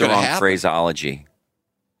something that's used the going to wrong happen. phraseology.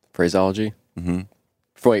 Phraseology? Mm-hmm.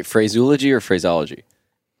 Wait, phraseology or phraseology?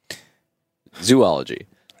 Zoology.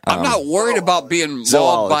 I'm not worried about being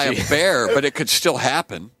mauled by a Zoology. bear, but it could still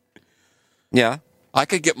happen. Yeah. I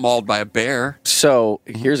could get mauled by a bear. So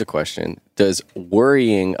here's a question. Does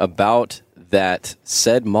worrying about that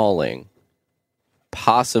said mauling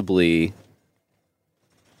possibly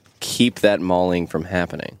keep that mauling from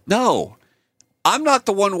happening? No. I'm not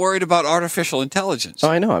the one worried about artificial intelligence. Oh,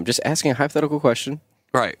 I know. I'm just asking a hypothetical question.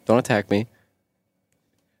 Right. Don't attack me.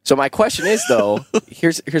 So my question is, though,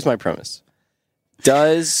 here's my premise.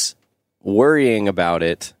 Does worrying about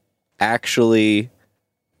it actually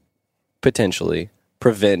potentially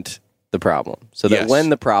prevent the problem? So that Yes. when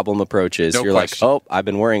the problem approaches, No you're question. like, oh, I've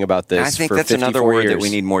been worrying about this I think for that's 54 another word years. that we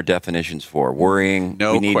need more definitions for. Worrying.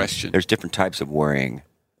 No we need, question. There's different types of worrying.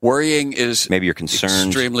 Worrying is Maybe you're concerned.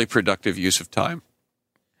 extremely productive use of time.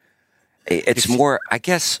 It's more, I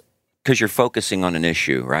guess, because you're focusing on an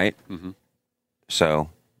issue, right? Mm-hmm. So,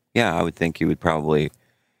 yeah, I would think you would probably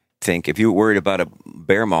think if you were worried about a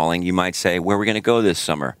bear mauling, you might say, where are we going to go this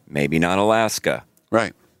summer? Maybe not Alaska.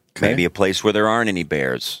 Right. Maybe a place where there aren't any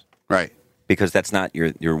bears. Right. Because that's not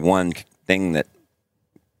your one thing that,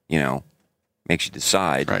 makes you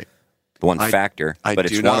decide. Right. The one factor. I but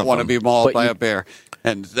do it's not one of want to them. be mauled But by you- a bear.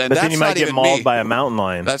 And then But that's then you not might get even mauled me. by a mountain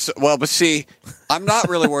lion. But see, I'm not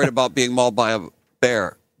really worried about being mauled by a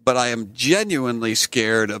bear, but I am genuinely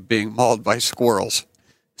scared of being mauled by squirrels.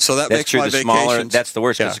 So that That's makes true. my The smaller, vacations. that's the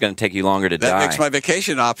worst because Yeah. it's going to take you longer to That die. makes my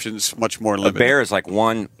vacation options much more a limited. bear is like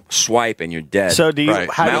one swipe and you're dead. So do you? Right.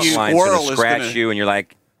 How do Mountain you? lion's Squirrel going is to scratch gonna- you and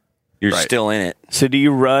you're Right. still in it. So do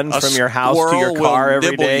you run A from your house to your squirrel car will every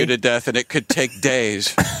nibble day? you to death, and it could take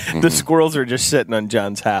days. The squirrels are just sitting on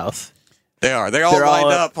John's house. They are. They're all They're all lined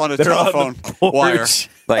up- up on a they're all on telephone the porch. wire.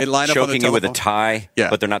 Like they line up on the choking you with a telephone. tie, Yeah.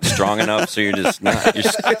 but they're not strong enough, so you're just not. You're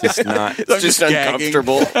just not. I'm just gagging.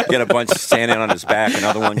 uncomfortable. You got a bunch standing on his back,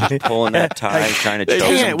 another one just pulling that tie, trying to choke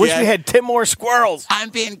Dang him. it! Wish we had 10 more squirrels. I'm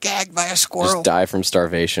being gagged by a squirrel. Just die from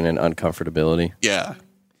starvation and uncomfortability. Yeah.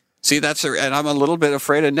 See, and I'm a little bit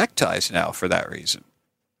afraid of neckties now for that reason.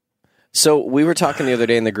 So we were talking the other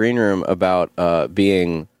day in the green room about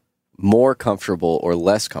being more comfortable or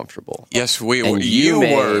less comfortable. Yes, we And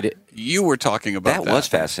were. You were talking about That was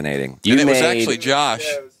fascinating. You and it was made- actually Josh.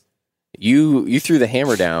 You threw the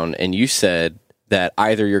hammer down and you said that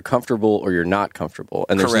either you're comfortable or you're not comfortable,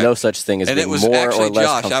 and there's Correct. no such thing as And being it was more actually or less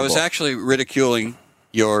Josh. comfortable. I was actually ridiculing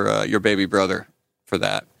your baby brother for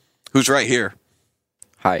that, who's right here.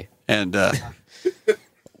 Hi. And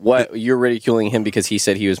What you're ridiculing him because he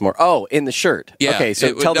said he was more? Oh, in the shirt. yeah, Okay,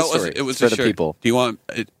 so tell the no, story It was for the the shirt. people. Do you want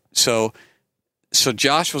it? So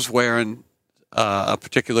Josh was wearing a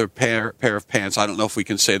particular pair of pants. I don't know if we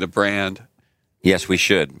can say the brand. Yes, we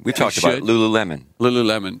should. We've talked about should. Lululemon.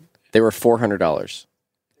 Lululemon. They were $400.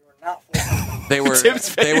 They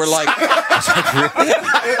were like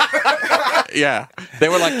yeah, they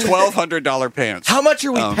were like $1,200 pants. How much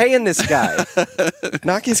are we paying this guy?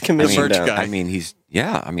 Knock his commission merch down. guy. I mean,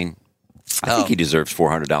 I think he deserves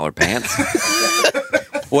 $400 pants.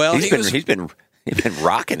 Well, He's been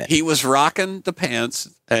rocking it. he was rocking the pants,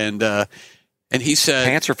 and he said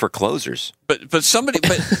Pants are for closers. But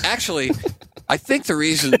actually, I think the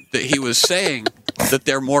reason that he was saying that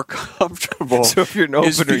they're more comfortable. So if you're an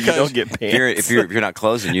is opener, you because- don't get pants. If you're not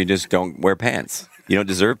closing, you just don't wear pants. You don't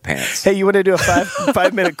deserve pants. Hey, you want to do a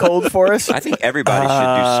 5-minute cold for us? I think everybody should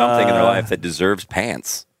do something in their life that deserves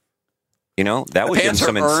pants. That would give them pants are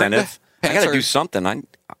some earned. incentive. I Pants got to are- do something.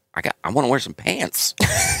 I want to wear some pants.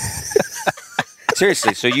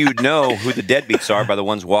 Seriously, so you'd know who the deadbeats are by the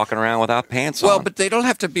ones walking around without pants on. Well, but they don't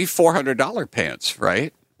have to be $400 pants,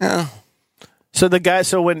 right?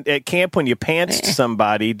 So when at camp, when you pantsed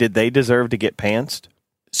somebody, did they deserve to get pantsed?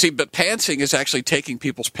 See, but pantsing is actually taking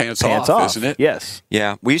people's pants Pants off, off, isn't it? Yes.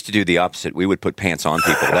 Yeah, we used to do the opposite. We would put pants on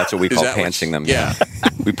people. That's what we call that what- pantsing them. yeah.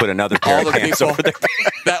 We put another pair All of the pants people. over their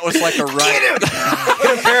That was like a right.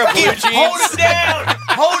 a pair of blue jeans. Hold him down!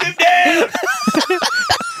 Hold him down!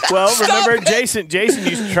 Well, remember Jason used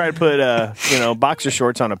to try to put boxer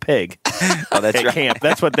shorts on a pig Oh, that's at right. camp.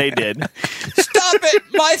 That's what they did. Stop it!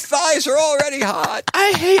 My thighs are already hot.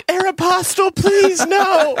 I hate Aeropostale. Please,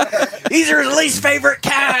 no. These are his least favorite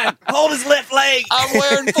kind. Hold his left leg. I'm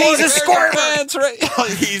wearing four He's a pairs of squirmer. pants right.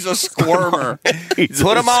 He's a squirmer.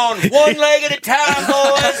 Put them on. One leg at a time,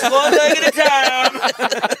 boys. One leg at a time.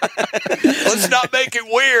 Let's not make it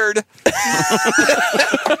weird.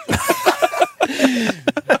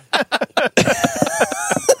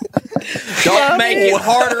 Don't make it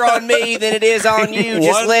harder on me than it is on you. Just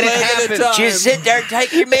One let it leg at a happen. time. Just sit there and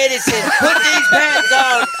take your medicine. Put these pants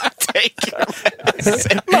on.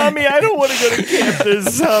 Mommy, I don't want to go to camp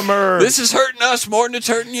this summer. This is hurting us more than it's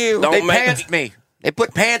hurting you. They pantsed me. They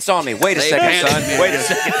put pants on me. Wait a second, pantsed son. you. Wait a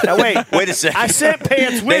second. Now, wait. Wait a second. I sent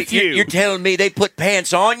pants with you. You're telling me they put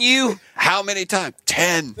pants on you? How many times?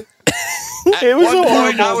 10. It was At one point,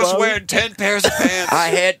 horrible, I was Bobby. wearing 10 pairs of pants. I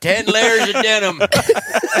had 10 layers of denim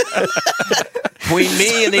between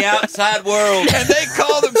me and the outside world. And they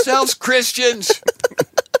call themselves Christians.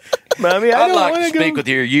 Mommy, I I'd don't like want to to speak go. with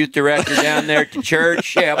your youth director down there at the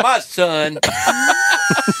church. Yeah, my son.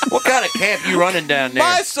 What kind of camp you running down there?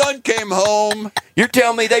 My son came home. You're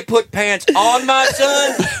telling me they put pants on my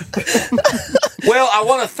son? Well, I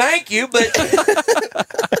want to thank you, but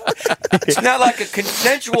it's not like a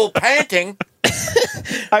consensual panting.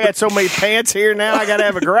 I got so many pants here now, I got to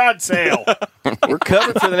have a garage sale. We're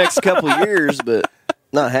covered for the next couple of years, but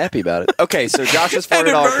not happy about it. Okay, so Josh's An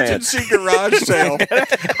 $400 pants. emergency garage sale.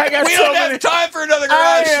 I got We so don't many. have time for another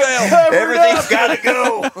I garage am sale. covered Everything's up. got to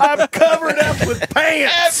go. I'm covered up with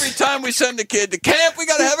pants. Every time we send a kid to camp, we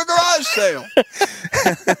got to have a garage sale.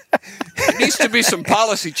 There needs to be some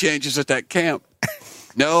policy changes at that camp.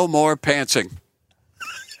 No more pantsing.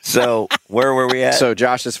 So, where were we at? So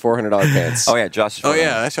Josh's $400 pants. Oh, yeah, Josh. Oh,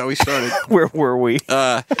 yeah, that's how we started. Where were we?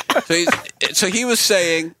 So he was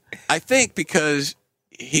saying, I think because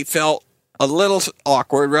he felt a little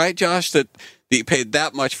awkward, right, Josh, that he paid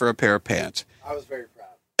that much for a pair of pants. I was very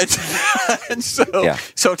proud. And so, Yeah.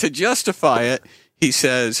 so to justify it, he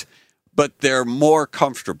says, but they're more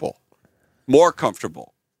comfortable. More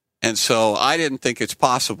comfortable. And so I didn't think it's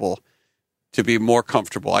possible to be more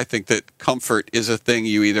comfortable. I think that comfort is a thing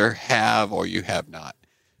you either have or you have not.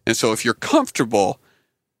 And so if you're comfortable,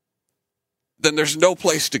 then there's no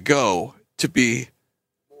place to go to be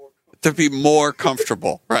more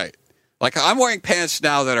comfortable. Right. Like I'm wearing pants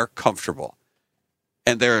now that are comfortable.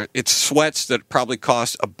 And it's sweats that probably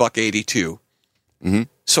cost $1.82. Mhm.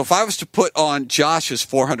 So if I was to put on Josh's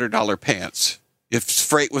 $400 pants, if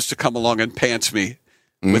Freight was to come along and pants me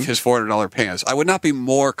with his $400 pants, I would not be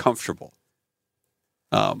more comfortable.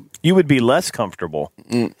 You would be less comfortable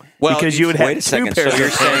Well, because you would wait a have two second. pairs So you're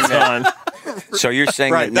of saying pants that- on. So you're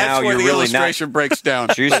saying right. that now That's where you're the really not. illustration breaks down.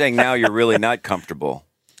 So you're saying now you're really not comfortable.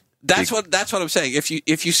 That's what I'm saying. If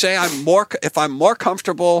you say if I'm more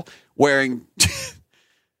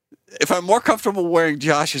comfortable wearing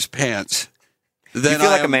Josh's pants, then You feel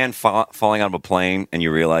like I a man falling out of a plane and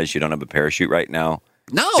you realize you don't have a parachute right now?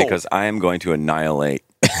 No, Because I am going to annihilate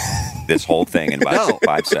this whole thing in about No.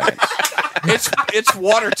 5 seconds. it's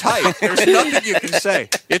watertight. There's nothing you can say.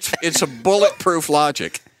 It's a bulletproof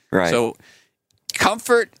logic. Right. So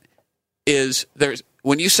comfort is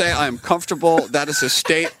when you say I'm comfortable, that is a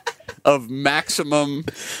state of maximum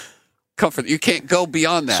comfort. You can't go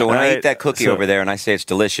beyond that. So when I Right. eat that cookie So- over there and I say it's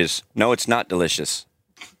delicious, no, it's not delicious.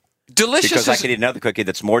 delicious Because I is, could eat another cookie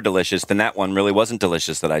that's more delicious than that one really wasn't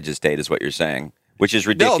delicious that I just ate, is what you're saying, which is no,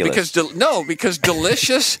 ridiculous. because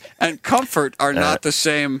delicious and comfort are not the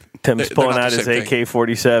same. Tim's they're pulling not out the his same thing.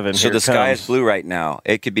 AK-47. So Here the it sky comes. is blue right now.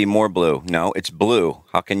 It could be more blue. No, it's blue.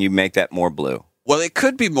 How can you make that more blue? Well, it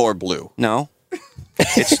could be more blue. No.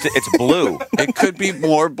 It's blue. It could be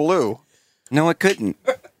more blue. No, it couldn't.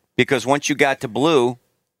 Because once you got to blue,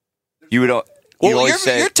 you would Well, always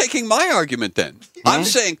say you're taking my argument then. I'm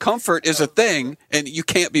saying comfort is a thing, and you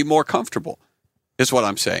can't be more comfortable, is what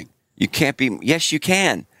I'm saying. you can't be. Yes, you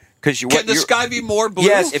can. Because Can the sky be more blue?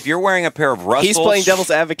 Yes, if you're wearing a pair of Russells. He's playing devil's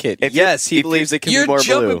advocate. If Yes, he you- if believes you- it can You're be more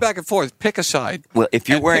jumping blue. back and forth. Pick a side. Well, if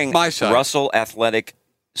you're and pick wearing my side. Russell athletic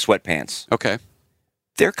sweatpants, Okay.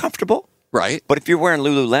 they're comfortable. Right. But if you're wearing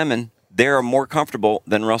Lululemon, they're more comfortable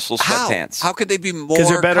than Russell's How? sweatpants. How could they be more Because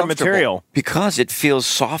they're better comfortable? material. Because it feels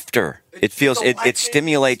softer. It feels it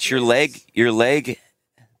stimulates your leg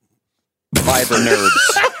Fiber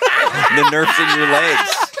nerves. the nerves in your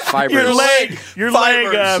legs. Fibers. Your leg.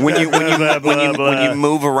 When you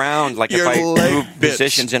move around, like if Your I leg move bits.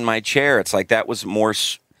 positions in my chair, it's like that was more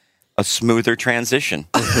a smoother transition.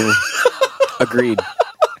 Agreed.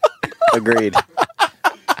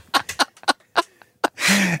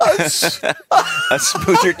 A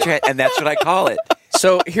smoother and that's what I call it.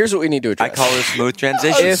 So here's what we need to I address. call it a smooth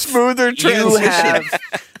transition. A smoother you transition. have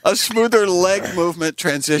A smoother leg movement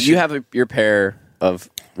transition. you have your pair of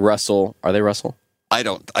Russell. Are they Russell? I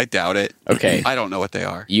doubt it. Okay. I don't know what they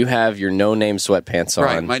are. You have your no-name sweatpants on.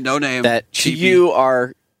 Right. My no-name. That to cheapy-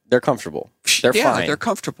 you they're comfortable. They're yeah, fine. they're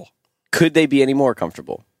comfortable. Could they be any more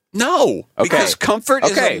comfortable? No. Okay. Because comfort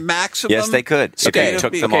is Okay. a maximum. Yes, they could. If Okay. they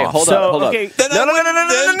took them Okay, off. hold So, up. Hold okay. up. Then No, I no, would- no, no, no,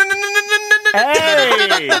 no, no, no, no, no, no, no,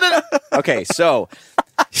 no. Hey. Okay, so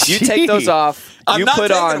you take those off. I'm You not put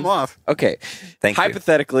taking on. them off. Okay. Thank you.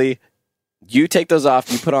 Hypothetically, you take those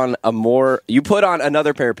off. You put on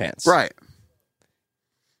another pair of pants. Right.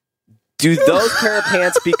 Do those pair of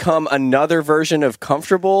pants become another version of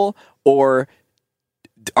comfortable, or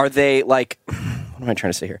are they like? What am I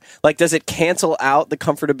trying to say here? Like, does it cancel out the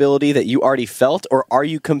comfortability that you already felt, or are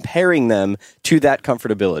you comparing them to that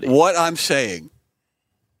comfortability? What I'm saying,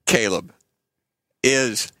 Caleb,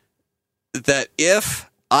 is that if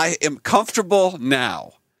I am comfortable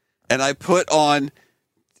now and I put on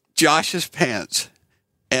Josh's pants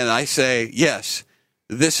and I say, yes,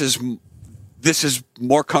 this is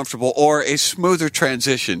more comfortable, or a smoother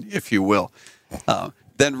transition, if you will,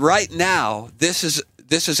 then right now this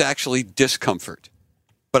is actually discomfort,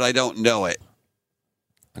 but I don't know it.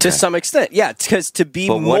 To some extent, yeah, because to be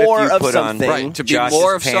But what if more you of put on something, Right, to be Josh's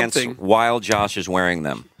more of pants something. while Josh is wearing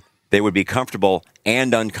them? They would be comfortable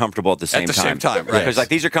and uncomfortable at the same time. right. Because like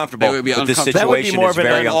these are comfortable, They would be but the uncomfortable. That would be situation more is of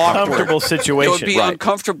an very uncomfortable. uncomfortable It situation. would be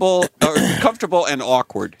uncomfortable, or comfortable and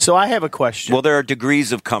awkward. So I have a question. Well, there are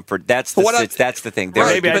degrees of comfort. That's the thing. There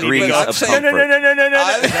Right, are but degrees I'm of saying-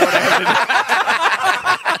 comfort.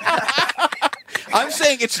 I'm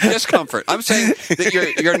saying it's discomfort. I'm saying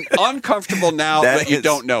that you're uncomfortable now, That but you is-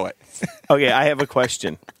 don't know it. Okay, I have a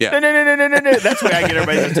question. Yeah. No. That's where I get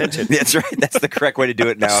everybody's attention. That's right. That's the correct way to do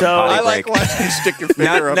it now. So- Potty I like break. watching you stick your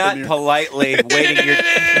finger up not in your... politely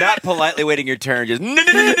waiting your turn. Just We're going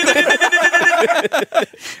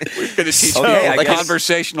to teach Okay, you I guess-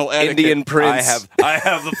 conversational etiquette. Indian prince. I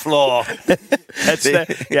have the floor. That's got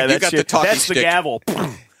the talking that's the stick. gavel.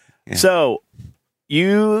 So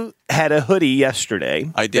you had a hoodie yesterday.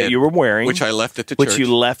 I did. that you were wearing, Which I left at the which church.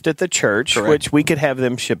 you left at the church. Correct. Which we could have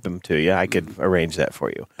them ship them to you. I could arrange that for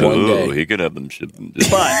you. One day. he could have them shipped.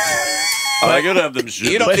 But I could have them shipped.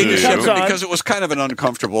 You don't But need he to ship comes it on- because it was kind of an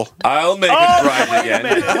uncomfortable. I'll make wait it a right again.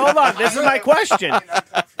 minute. Hold on. This is my question.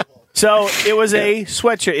 So it was a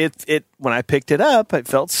sweatshirt. It when I picked it up, it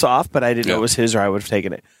felt soft, but I didn't know it was his, or I would have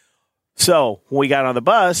taken it. So when we got on the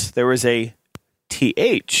bus, there was a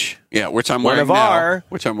TH. Yeah, which I'm One wearing of now. our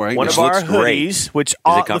Which I'm wearing one now. of our looks great. hoodies, which it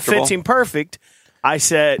comfortable? fits him perfect. I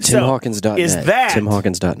said, TimHawkins.net. is that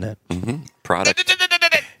TimHawkins.net. Product.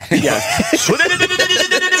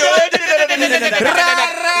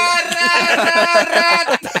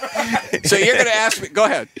 So you're going to ask me. Go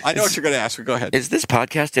ahead. I know what you're going to ask me. Go ahead. Is this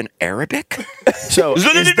podcast in Arabic? So is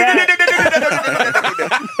that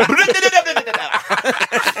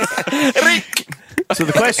so?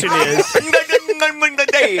 The question is,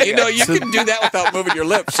 You know, you can do that without moving your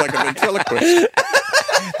lips like a ventriloquist.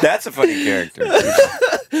 That's a funny character.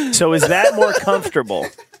 so is that more comfortable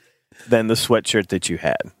than the sweatshirt that you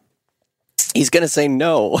had? He's gonna say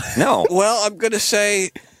no. No. Well, I'm going to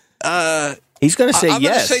say. He's going to say I'm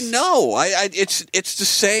yes. going to say no. It's the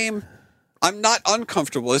same. I'm not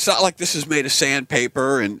uncomfortable. It's not like this is made of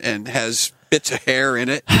sandpaper and has bits of hair in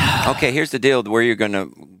it. Okay, here's the deal. Where you're going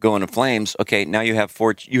to go into flames. Okay, now you have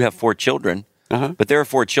four children, but there are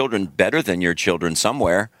 4 children better than your children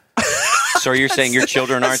somewhere. So you're saying your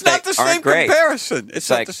children It's not the same great? comparison. It's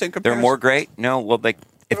not Like, the same comparison. they're more great. No, well,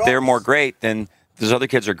 if they're more great, then those other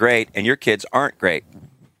kids are great, and your kids aren't great.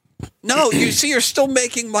 No, you see, you're still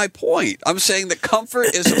making my point. I'm saying that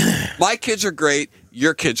comfort is my kids are great,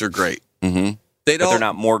 your kids are great. Mm-hmm. They But don't. they're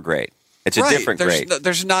not more great. It's a right. different there's great.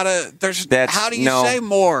 there's not a. There's. That's- How do you no. say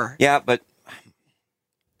more? Yeah, but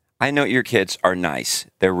I know your kids are nice.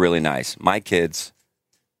 They're really nice. My kids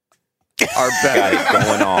Are got better. it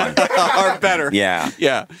going on. Are better. Yeah.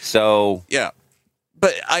 Yeah. So Yeah.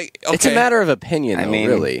 But It's a matter of opinion, though,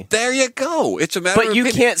 really. There you go. It's a matter of But you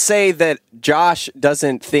opinion. can't say that Josh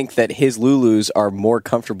doesn't think that his Lulus are more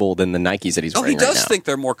comfortable than the Nikes that he's Oh, wearing he does right now. think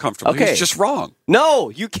they're more comfortable. Okay. He's just wrong. No,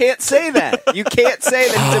 you can't say that. You can't say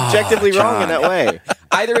that he's objectively wrong in that way.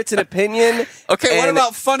 Either it's an opinion. Okay, what and-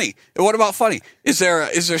 about funny? What about funny? Is there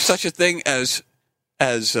such a thing as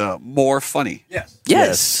more funny?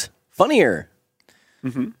 Yes. Funnier.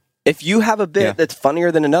 Mm-hmm. If you have a bit that's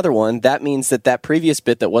funnier than another one, that means that previous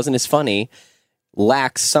bit that wasn't as funny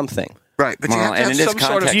lacks something. Right, but you Well, have to and have in this some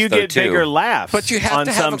sort of. context, You though, get too. bigger laughs But you have on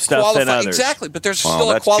to have some a stuff than qualifying. others. Exactly, but there's Well, still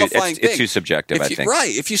a that's too- qualifying thing. it's too subjective, I think.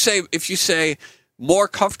 Right. If you say more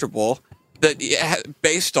comfortable, that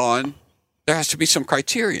based on there has to be some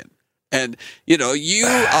criterion. And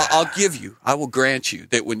I'll give you, I will grant you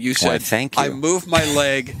that when you Why, said, thank you. I move my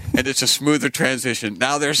leg and it's a smoother transition.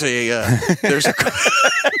 Now there's a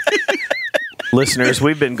Listeners,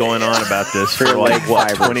 we've been going on about this for like,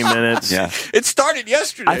 20 minutes? Yeah. It started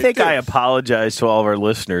yesterday. I think too. I apologize to all of our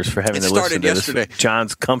listeners for having It to listen started to yesterday. this.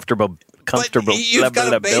 John's comfortable But you've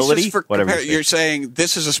got a basis ability. for Whatever. you're saying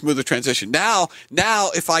this is a smoother transition. Now,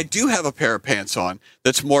 if I do have a pair of pants on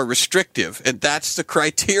that's more restrictive, and that's the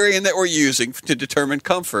criterion that we're using to determine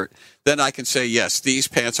comfort, then I can say yes, these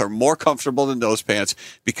pants are more comfortable than those pants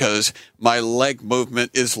because my leg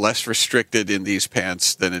movement is less restricted in these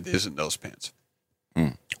pants than it is in those pants.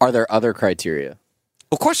 Are there other criteria?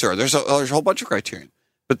 Of course there are. There's a whole bunch of criterion,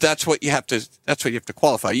 but that's what you have to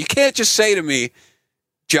qualify. You can't just say to me,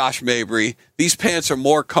 Josh Mabry, these pants are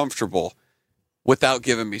more comfortable without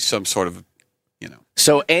giving me some sort of,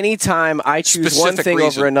 So anytime I choose one Specific thing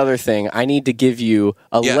reason. over another thing, I need to give you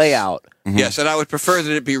a Yes. layout. Yes, and I would prefer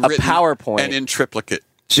that it be written PowerPoint. and in triplicate.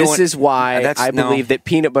 So This is why that's- I no. believe that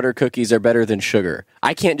peanut butter cookies are better than sugar.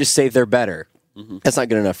 I can't just say they're better. That's not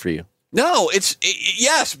good enough for you. No,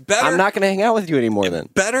 yes, better. I'm not going to hang out with you anymore then.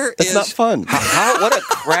 Better That's is not fun. What a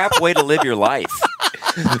crap way to live your life.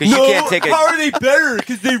 Because you can't take a. are they better?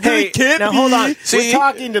 Because they Hey, now hold on. See? We're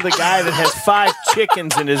talking to the guy that has 5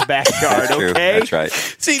 chickens in his backyard, That's true. okay? That's right.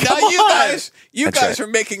 See, now Come you on. guys That's right. are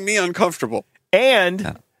making me uncomfortable.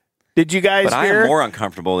 And did you guys But I hear? am more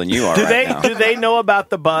uncomfortable than you are do right they now. do they know about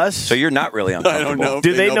the bus? So you're not really uncomfortable. I don't know. if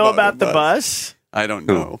do they know about the bus? I don't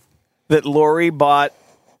know. That Lori bought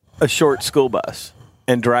a short school bus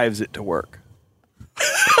and drives it to work.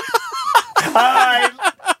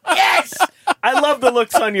 Yes! I love the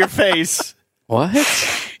looks on your face.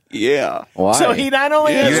 What? Yeah, Why? So he not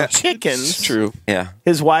only has Yeah. chickens, it's true. Yeah.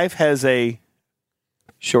 his wife has a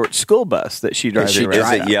short school bus that she drives she around.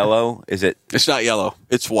 Is it in. yellow? Is it? It's not yellow.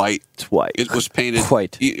 It's white. It's white. It was painted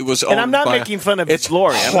White. It was And I'm owned not by- making fun of it's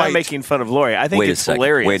Lori. I'm white. not making fun of Lori. I think Wait a it's second.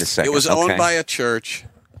 hilarious. Wait a second. It was owned Okay. by a church.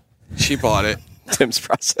 She bought it. Tim's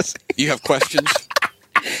processing. You have questions?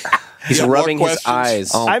 He's got more rubbing his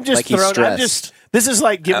questions? eyes. I'm just like he's throwing. I'm stressed. just. This is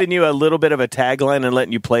like giving you a little bit of a tagline and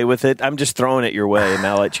letting you play with it. I'm just throwing it your way, and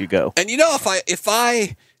I'll let you go. And if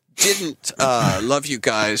I didn't love you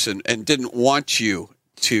guys and didn't want you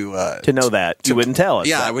to To know that you wouldn't tell us.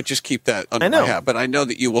 yeah, that. I would just keep that under I know. my hat. But I know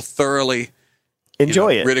that you will thoroughly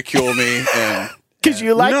enjoy it ridicule me and because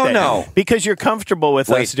you like that. No. Because you're comfortable with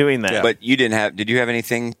Wait, us doing that. But you didn't have. Did you have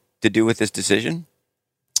anything to do with this decision?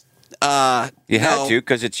 You had no. to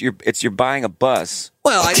because it's you're buying a bus.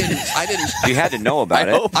 Well, I didn't. You had to know about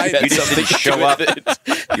it. hope I you had didn't something just show up.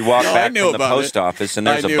 You walk No, I back knew from the about post it. office and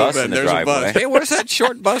there's I a knew bus that in the there's a driveway. bus. Hey, where's that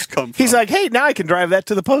short bus come from? He's like, hey, now I can drive that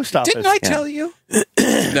to the post office. Didn't I tell you?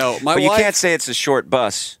 No, my But you wife. can't say it's a short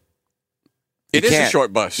bus. It You is a can't.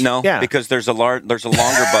 short bus. No, Yeah. because there's a longer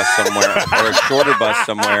bus somewhere or a shorter bus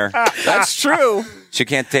somewhere. That's true. So you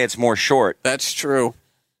can't say it's more short. That's true.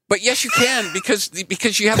 But yes, you can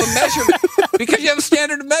because you have a measurement. Because you have a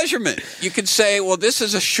standard of measurement. You can say, well, this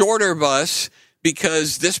is a shorter bus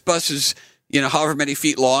because this bus is however many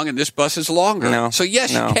feet long, and this bus is longer. No. So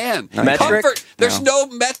yes, No. you can. No. Metric? Comfort. There's no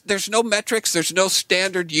metrics. There's no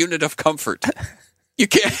standard unit of comfort. You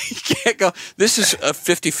can't go. This is a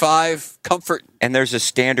 55 comfort. And there's a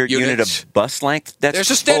standard unit Units. of bus length. There's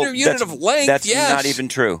a standard unit that's- of length, That's yes. not even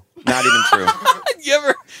true. Not even true.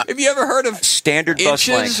 Have you ever heard of Standard bus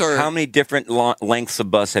Inches length. or- How many different lengths of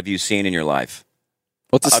bus have you seen in your life?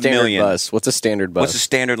 What's a A standard million. bus? What's a standard bus? What's the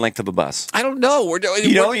standard length of a bus? I don't know. We're doing.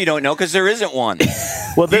 You know you don't know because there isn't one.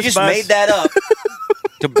 Well, You this just bus, made that up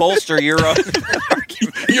to bolster your own.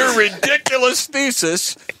 your ridiculous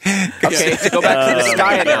thesis. Okay, to go back to the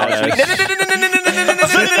sky analogy.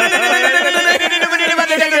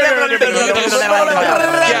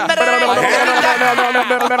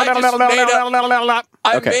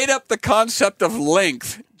 I Okay. made up the concept of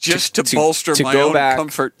length just to bolster my go own back,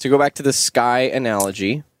 comfort. To go back to the sky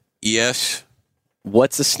analogy, Yes.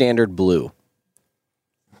 What's a standard blue?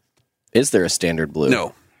 Is there a standard blue?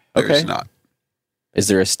 No, there's Okay. not. Is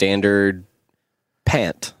there a standard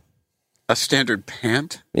pant? A standard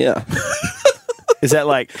pant? Yeah. Is that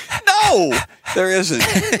like No, there isn't.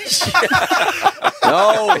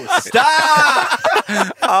 No, stop!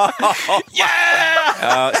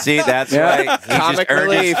 See, that's Yeah. right. Comic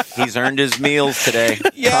relief. He's earned his meals today.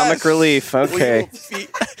 Comic relief. Okay.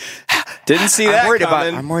 Didn't see that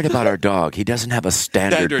coming. I'm worried about our dog. He doesn't have a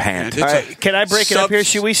standard pant. It's all right, can I break it up here?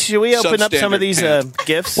 Should we open up some of these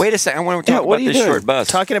gifts? Wait a second. I want to talk what about are you this doing? short bus.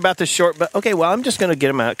 Talking about the short, but okay. Well, I'm just going to get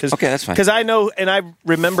them out because Okay, that's fine. Because I know and I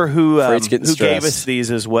remember who Freight's getting gave stressed. us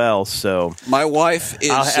these as well. So My wife is.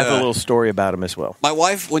 I'll have a little story about them as well. My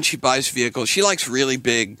wife, when she buys vehicles, she likes really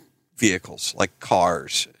big vehicles, like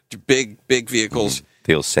cars, big vehicles.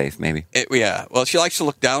 Feels safe, maybe. Yeah. Well, she likes to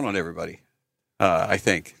look down on everybody. I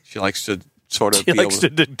think she likes to sort of She be likes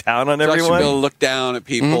able to look down on she likes to be able to everyone. look down at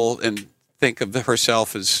people and think of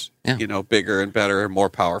herself as bigger and better and more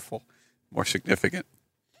powerful, more significant.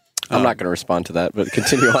 I'm not going to respond to that, but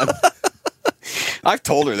continue on. I've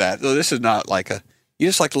told her that. So this is not like a. You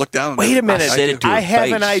just like to look down. On Wait a everybody. minute. said it to her I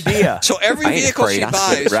have an face. idea. So every I ain't vehicle afraid. she I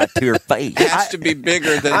said it buys right to your face. has to be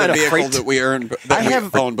bigger than I'm the vehicle afraid. that we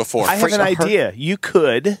owned before. I have an idea. You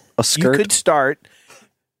could skirt? start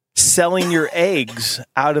selling your eggs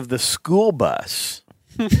out of the school bus.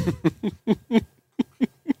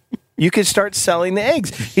 You could start selling the eggs.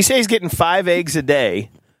 He says he's getting 5 eggs a day.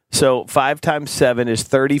 So 5 times 7 is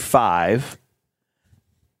 35.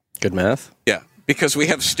 Good math. Yeah, because we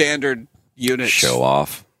have standard units Show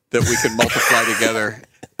off. that we can multiply together.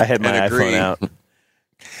 I had my And agree. iPhone out.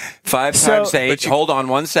 5 So- times 8. Hold on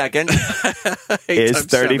 1 second. Eight Is times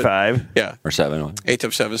seven. 35. Yeah, Or 7. 8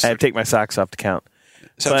 times 7 is I had to take my socks off to count.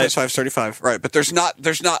 7 but- times 5 is 35. Right, but there's not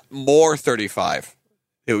more 35.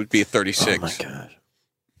 It would be 36. Oh, my God.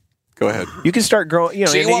 Go ahead. You can start growing, So you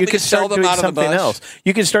and then want you me can to sell start them doing out of the something bus? else.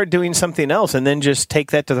 You can start doing something else and then just take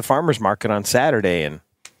that to the farmer's market on Saturday and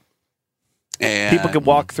And people could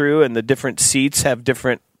walk through and the different seats have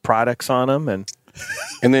different products on them and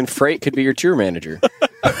And then Freight could be your tour manager.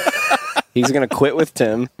 He's going to quit with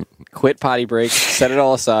Tim, quit potty break, set it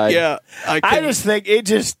all aside. yeah, I just think it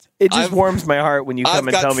just I've- warms my heart when you I've come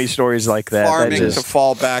and got tell me stories like that. That farming just- to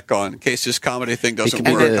fall back on in case this comedy thing doesn't could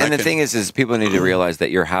be work. And the thing is people need to realize that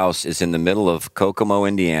your house is in the middle of Kokomo,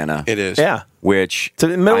 Indiana. it is. yeah. Which It's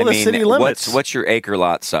in the middle of the city limits. What's your acre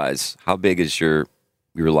lot size? How big is your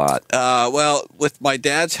lot? Well, with my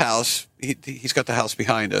dad's house, he's got the house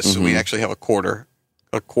behind us, so we actually have a quarter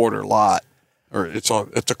lot, or it's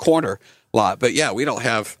a corner lot. But yeah, we don't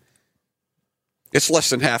have. It's less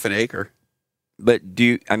than half an acre. But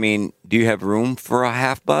do you have room for a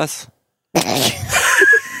half bus?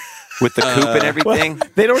 With the coop and everything?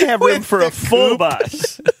 They don't have room for a full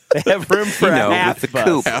bus. They have room for You know, a half with the bus.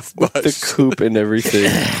 coupe. Half bus, The coop and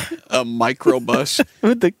everything. a micro bus.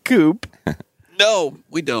 With the coupe. No,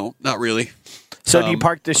 we don't. Not really. So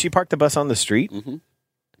does she park the bus on the street? Mm-hmm.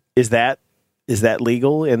 Is that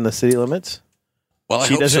legal in the city limits? Well, I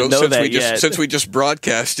She hope doesn't so, know since that we just yet. since we just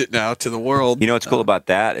broadcast it now to the world. You know what's cool about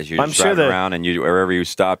that is you're I'm just sure driving that- around and wherever you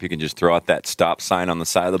stop, you can just throw out that stop sign on the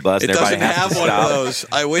side of the bus. It and everybody doesn't has have to one stop. of those.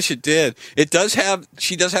 I wish it did. It does have.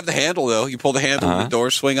 She does have the handle though. You pull the handle, and the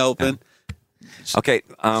doors swing open. Okay,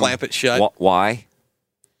 Clamp it shut. Why?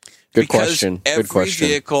 Good because question. every Good question.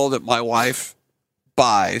 vehicle that my wife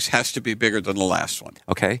buys has to be bigger than the last one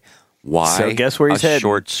Okay, why? So guess where he's a heading.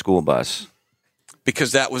 short school bus?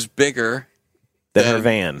 because that was bigger Than than her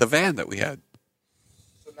van. The van that we had.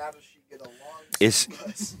 Is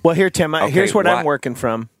Well, here, Tim. Here's what why- I'm working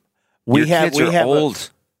from. your kids are old?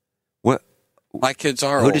 What? My kids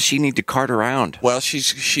are Who old. does she need to cart around? Well, she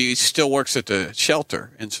still works at the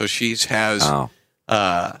shelter, and so she has Oh.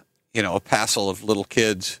 a passel of little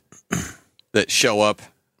kids that show up,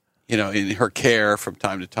 in her care from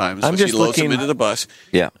time to time. So I'm she just loads them looking- into the bus.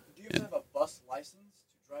 Yeah, Do you have a bus license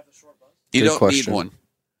to drive the short bus? You Good don't question. need one.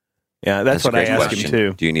 Yeah, that's a what I great asked question. him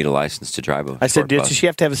too. Do you need a license to drive a I said, short "Does bus? she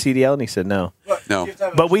have to have a CDL?" And he said, "No." No. You have to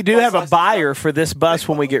have But we do bus have a license buyer to for this bus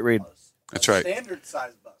when we get ready. That's right. Standard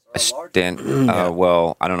size bus or a large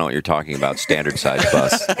Well, I don't know what you're talking about. Standard size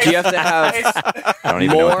bus. Do you have to have I don't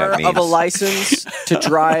even know what more that means. of a license to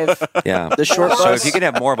drive Yeah, the short So bus? if you can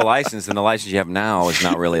have more of a license, then the license you have now is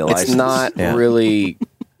not really a license. It's not Yeah. really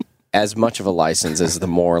as much of a license as the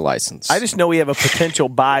more license. I just know we have a potential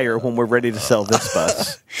buyer when we're ready to sell this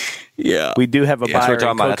bus. Yeah. We do have a That's what buyer we're talking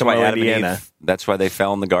in about. That's why Kokomo, Adam and Indiana. Eve. That's why they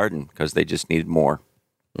fell in the garden because they just needed more.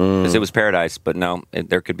 Because it was paradise, but no,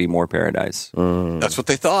 there could be more paradise. That's what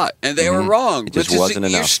they thought, and they were wrong. It just Which is- wasn't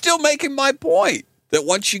You're enough. still making my point. that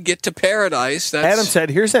once you get to paradise, that's... Adam said,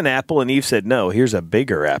 "Here's an apple," and Eve said, "No, here's a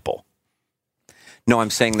bigger apple." No, I'm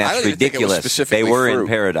saying I that's don't even think it was ridiculous. specifically They were in fruit.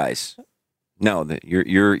 paradise. No,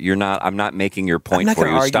 you're not. I'm not making your I'm point not for going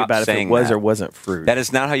to you. argue Stop about if saying it was that. or wasn't fruit. That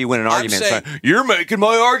is not how you win an argument. saying- It's like, you're making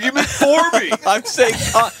my argument for me. I'm saying...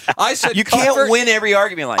 I said You comfort, can't win every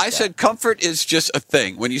argument like that. I said comfort is just a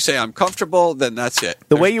thing. When you say I'm comfortable, then that's it.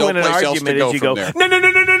 the way There's you no win an place else to argument go is you from go, there. "No, no,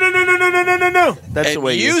 no, no, no, no, no, no, no, no, no, no, no." That's And the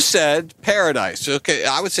way you said paradise. Okay,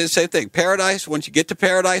 I would say the same thing. Paradise, once you get to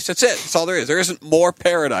paradise, that's it. That's all there is. There isn't more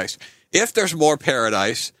paradise. If there's more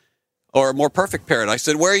paradise or a more perfect paradise,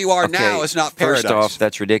 then where you are now is not paradise. First off,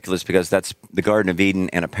 that's ridiculous because that's the Garden of Eden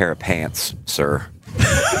and a pair of pants, sir.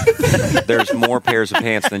 There's more pairs of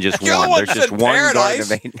pants than just You're the one. one There's that just said one paradise,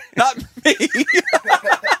 Garden of Eden. not me.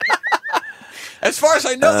 As far as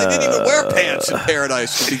I know, they didn't even wear pants in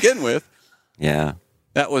paradise to begin with. Yeah.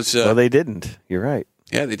 That was well, they didn't. You're right.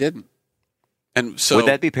 yeah, they didn't. And so Would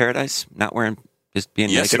that be paradise? Not wearing, just being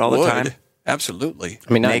yes, naked it all the would. time? Absolutely.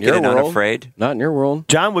 I mean, not Naked in and your world. unafraid? Not in your world.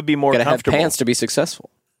 John would be more Gotta have comfortable. pants to be successful.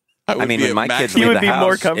 I would mean, be when a my kids maximum- He leave would the be more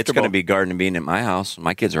house, it's going comfortable. to be Garden of Eden at my house.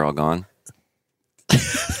 My kids are all gone.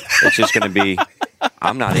 It's just going to be.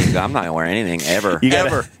 I'm not wearing anything ever. You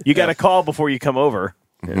got to call before you come over.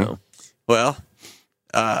 You know. Well,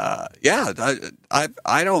 yeah,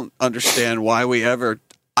 I don't understand why we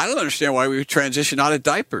transition out of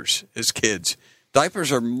diapers as kids.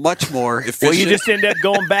 Diapers are much more efficient. Well, you just end up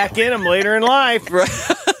going back in them later in life.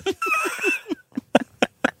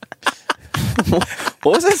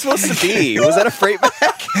 What was that supposed to be? Was that a freight bag?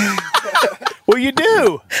 Well, you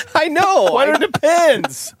do. I know. Well, it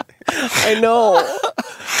depends. I know.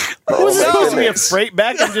 It wasn't supposed to be a freight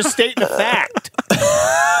back. I'm just stating a fact.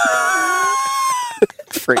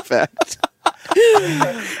 Freight fact.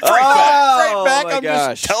 Right back. my I'm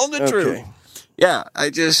gosh. just telling the truth. Okay. Yeah,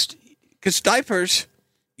 because diapers,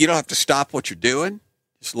 you don't have to stop what you're doing.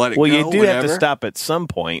 Just let it go. Well, you do have to whenever. stop at some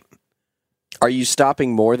point. Are you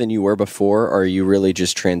stopping more than you were before, or are you really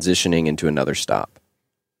just transitioning into another stop?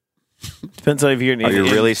 Depends on if you're. Are you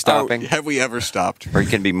really stopping? Have we ever stopped? Or it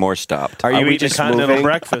can be more stopped. Are you we eating a just continental moving?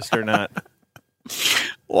 breakfast or not?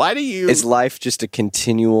 Why do you? Is life just a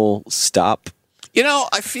continual stop? You know,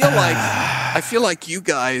 I feel like you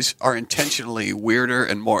guys are intentionally weirder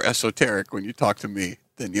and more esoteric when you talk to me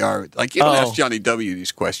than you are. Like you don't Oh. ask Johnny W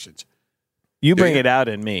these questions. You bring you? it out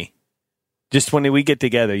in me. Just when we get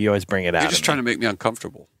together, you always bring it out. You're just trying to make me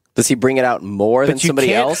uncomfortable. Does he bring it out more than But you somebody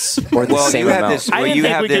can't- else, or the Well, same you have amount? this. I Well, didn't you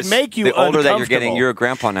think have we could this. make you the older that you're uncomfortable. getting, you're a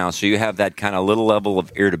grandpa now, so you have that kind of little level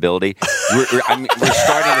of irritability. We're starting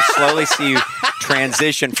to slowly see you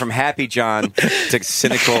transition from happy John to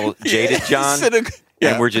cynical, jaded John.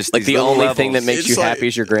 Yeah. And we're just Like these the little only levels. thing that makes It's you like- happy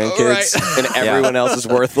is your grandkids, Right. and everyone else is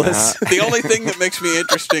worthless. The only thing that makes me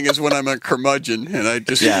interesting is when I'm a curmudgeon and I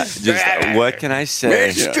just what can I say?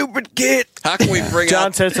 Yeah. Stupid kid. How can we bring John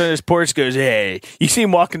out? sits on his porch, goes, "Hey, you see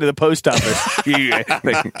him walking to the post office? Yeah,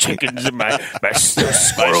 my chickens and my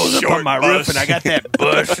squirrels up on my roof, and I got that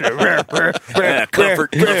bush.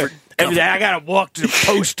 comfort. And I gotta walk to the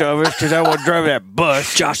post office because I want to drive that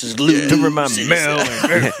bus. Josh is loose. To my mail.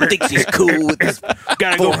 And, Thinks he's cool with his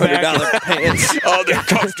gotta go back. $400 pants. Oh, they're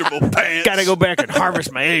comfortable pants. Gotta go back and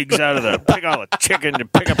harvest my eggs out of the pick all the chicken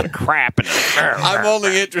and pick up the crap. And I'm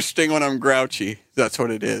only interesting when I'm grouchy. That's what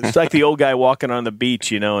it is. it's like the old guy walking on the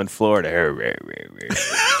beach, in Florida.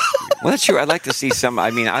 Well, that's true. I'd like to see some. I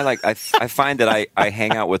mean, I find that I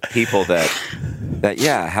hang out with people that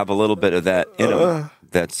have a little bit of that in them.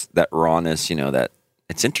 That's that rawness. That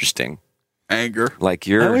it's interesting. Anger, Like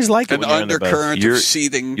I your always like it an when you're on the boat. undercurrent Your- of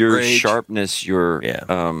seething your rage. sharpness, your Yeah.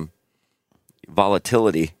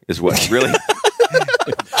 volatility is what really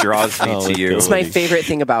draws me to you. It's my favorite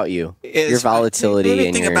thing about you. Your volatility favorite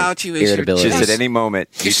and thing your about you is your irritability. Just at any moment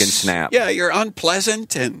you can snap. Yeah, you're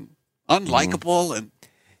unpleasant and unlikable, and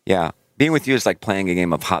Yeah. Being with you is like playing a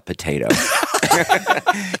game of hot potato.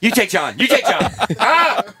 You take John. You take John.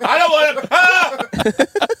 I don't want him.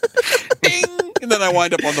 ding, and then I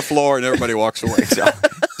wind up on the floor, and everybody walks away.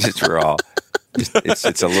 It's raw. It's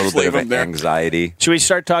a little Just bit leave of him an there. anxiety. Should we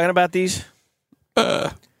start talking about these?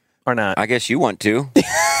 Or not? I guess you want to.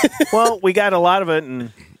 Well, we got a lot of it,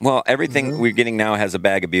 and Well, everything we're getting now has a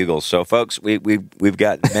bag of bugles. So, folks, we've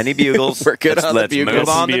got many bugles. We're good on the let's bugles. move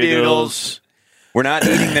on to bugles. We're not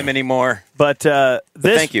eating them anymore. But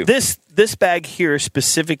thank you. This bag here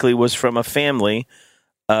specifically was from a family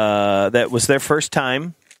that was their first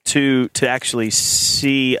time to actually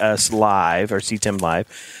see us live or see Tim live.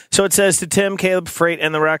 So it says to Tim, Caleb, Freight,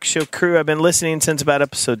 and the Rock Show crew, I've been listening since about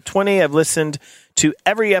episode 20. I've listened to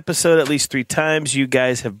every episode at least 3 times. You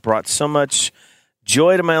guys have brought so much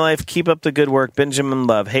Joy to my life. Keep up the good work. Benjamin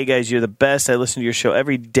Love. Hey, guys, you're the best. I listen to your show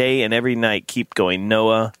every day and every night. Keep going.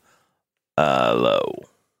 Noah Lowe.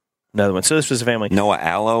 Another one. So this was a family. Noah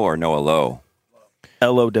Allo or Noah Lowe?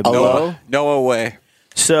 L-O-W. Noah way.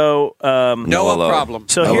 So Noah Lowe. problem.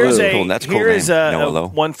 So Noah here's Lowe. a Cool. That's a cool here is name. Noah Lowe.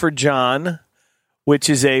 one for John, which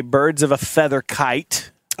is a birds of a feather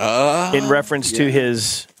kite in reference to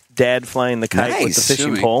his dad flying the kite with the Nice. fishing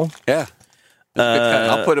Assuming. pole. Yeah.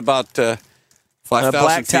 I'll put about 5,000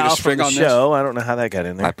 Black feet of towel from string the on this. show. I don't know how that got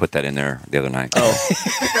in I there. put that in there the other night. To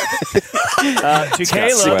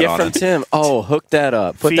Caleb, sweat Gift on from it. Tim. Oh, hook that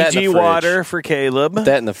up. Put that in the Fiji fridge. water for Caleb. Put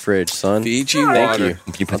that in the fridge, son. Fiji Thank water. you.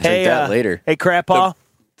 You put Drink that later. Hey, Crappaw.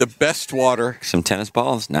 The best water. some tennis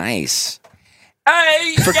balls. Nice.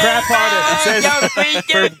 For Crappaw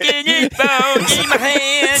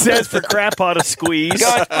it says for Crappaw to squeeze.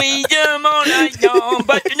 Squeeze them all night long,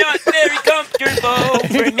 but they're not very comfortable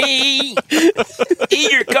for me.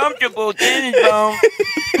 These are comfortable tennis balls.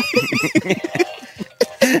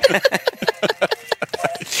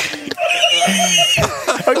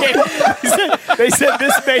 Okay, they said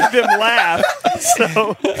this made them laugh.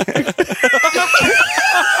 So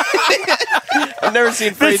I've never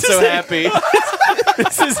seen Freight This so is a- happy.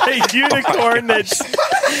 this is a unicorn that's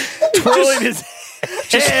twirling his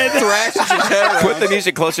head. Thrashes his head around. Put the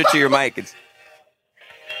music closer to your mic.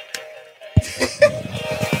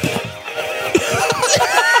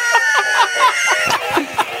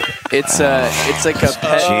 It's It's like a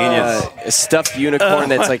pet, Genius. a stuffed unicorn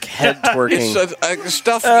that's like head twerking. It's a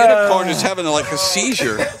stuffed unicorn is having like a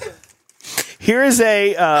seizure. Here is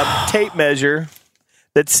a tape measure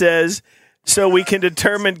that says, so we can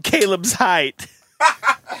determine Caleb's height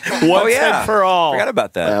once and for all. Forgot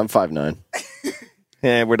about that. I'm 5'9".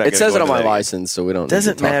 Yeah, we're not It gonna says go it on into my that. license, so we don't.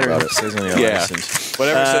 Doesn't need to talk matter about if it it. says on your Yeah. license.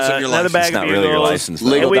 Whatever it says on your Another license. bag It's of not really your Bugles. license. Though.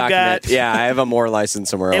 Legal And we've document. got- Yeah, I have a more license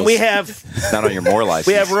somewhere else. And we have It's not on your more license.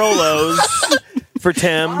 we have Rolos for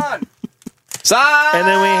Tim, and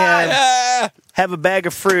then we have a bag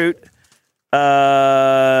of fruit.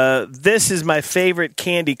 This is my favorite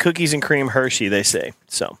candy, cookies and cream Hershey. They say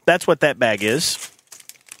so. That's what that bag is.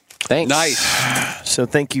 Thanks. Nice. So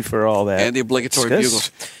thank you for all that. And the obligatory Discuss.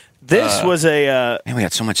 bugles. This was a. Man, we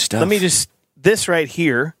got so much stuff. Let me just. This right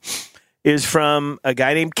here is from a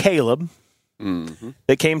guy named Caleb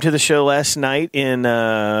that came to the show last night in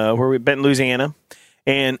where we've been in Louisiana,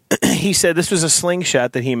 and he said this was a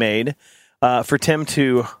slingshot that he made for Tim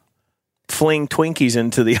to fling Twinkies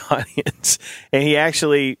into the audience, and he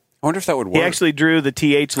actually. I wonder if that would work. He actually drew the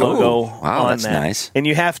TH logo wow, on that's that. nice. And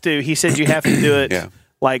you have to, he said you have to do it Yeah.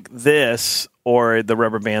 like this or the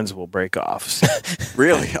rubber bands will break off. So,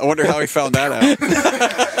 Really? I wonder how he found that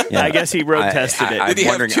out. I guess he road tested it. Did he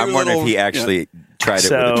have two I'm wondering if he little- actually tried it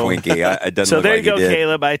So- with a Twinkie. It doesn't So look there like you go, he did.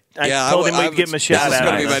 Caleb. I Yeah, told him I we'd give him a this shout is out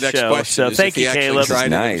going on to be my the next show. question. So is thank if he you, actually Caleb. tried it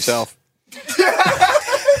Nice. himself.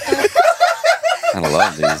 I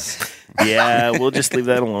love these. Yeah, we'll just leave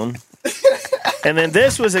that alone. And then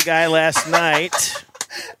this was a guy last night.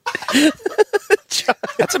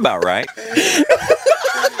 That's about right.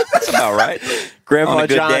 That's about right. On Grandpa a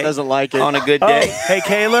good John day. doesn't like it. On a good Oh, day. hey,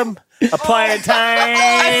 Caleb. A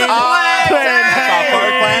plantain.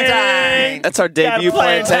 Plantain. That's our debut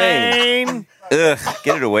plantain. Ugh,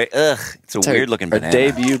 get it away. Ugh, it's a weird looking Our banana.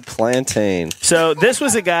 debut plantain. So this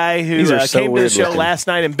was a guy who These are so came to the weird show looking. last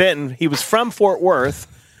night in Benton. He was from Fort Worth,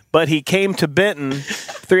 but he came to Benton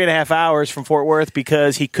 3.5 hours from Fort Worth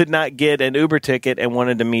because he could not get an Uber ticket and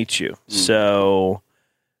wanted to meet you. So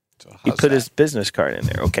he put his business card in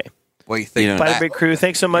there. Okay. What do you think? You know, Potty Break crew,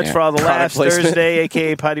 thanks so much Yeah. for all the Product laughs. placement. Thursday,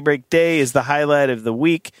 a.k.a. Potty Break Day, is the highlight of the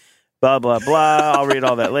week. Blah, blah, blah. I'll read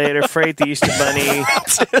all that later. Freight, the Easter Bunny,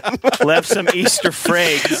 left some Easter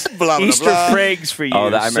frags. Blah, blah, Easter blah. frags for you. Oh, I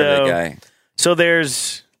remember so, that guy. So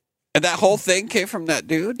there's, And that whole thing came from that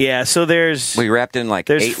dude? yeah, so there's, We wrapped in like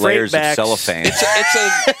There's 8 freight layers backs. of cellophane.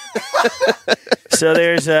 so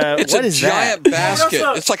there's, It's what a is giant that? basket.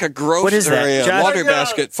 It's like a grocery What is that? a Josh- laundry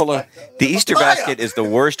basket full of The Easter basket is the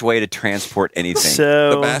worst way to transport anything.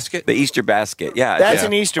 So the basket. The Easter basket, yeah. that's yeah.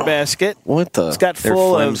 an Easter basket. What the? It's got They're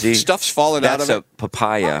full flimsy. Stuff's falling out That's of a it.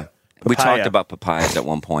 papaya. We Papaya. talked about papayas at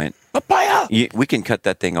one point. Papaya! We can cut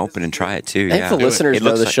that thing open and try it too. I think yeah. the listeners It know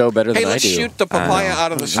looks the like- show better Hey, than I let's do. shoot the papaya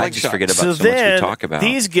out of the I slingshot. just forget about So so much we then talk about.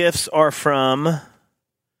 these gifts are from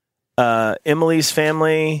Emily's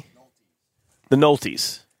family, the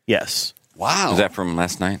Noltes. Yes. Wow. Was that from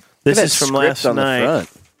last night? This Look at is that from script last on the night. front.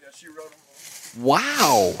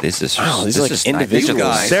 Wow. This is Wow, these this are like is individuals.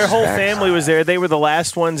 Nice. guys. Their whole family was there. They were the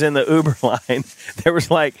last ones in the Uber line. There was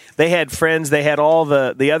like they had friends. They had all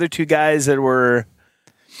the other two guys that were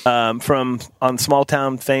from on Small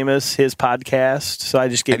Town Famous, his podcast. So I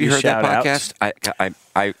just gave Have you heard shout that outs. podcast?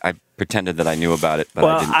 I pretended that I knew about it, but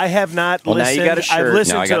Well, I didn't. I have not Well, now listened. you got a shirt. I've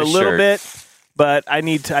listened Now I to got a a little shirt. bit, but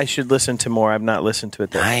I should listen to more. I've not listened to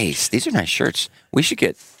it there. Nice. These are nice shirts. We should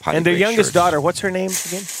get potty And their break youngest shirts. daughter, what's her name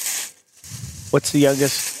again? What's the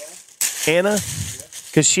youngest? Anna?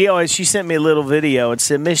 Because she sent me a little video and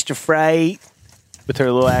said, Mr. Freight, with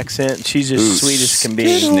her little accent. She's just sweet as can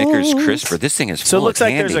be. Snickers Crisper. This thing is So it full looks of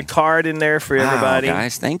like there's a candy. card in there for Wow, everybody.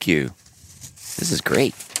 guys, thank you. This is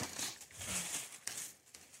great.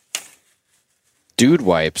 Dude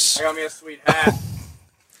wipes. I got me a sweet hat.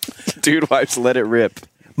 Dude wipes. Let it rip.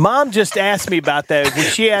 Mom just asked me about that. When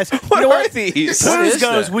she asked, What you know are what? these? Poons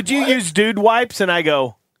goes, would you use dude wipes? And I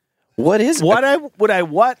go, What is what?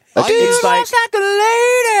 What? It's like,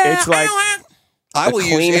 it's like, I will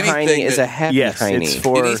use clean anything hiney is a that, happy yes, hiney. it's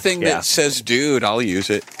for anything yeah. that says "dude." I'll use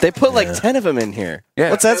it. They put like 10 of them in here. Yeah.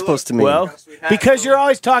 What's that supposed to mean? Well, because you're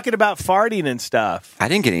always talking about farting and stuff. I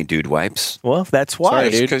didn't get any dude wipes. Well, that's why. Sorry,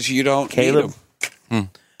 dude. Because you don't Caleb. need them.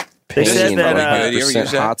 They said that You ever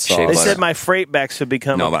use that? hot sauce. Shea they butter. said my freight backs have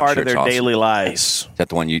become No, a but I'm part sure of their it's awesome. daily lives. Is that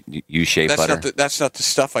the one you shave That's butter? that's not the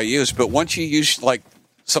stuff I use. But once you use like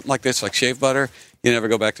something like this, like shave butter, you never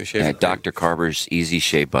go back to shaving. Yeah, Dr. Carver's Easy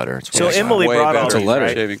Shave Butter. It's So what I got. Emily Way brought all better these, than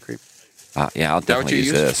right? shaving cream. Yeah, I'll Is that what definitely you use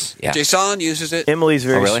use? this. Yeah, Jason uses it. Emily's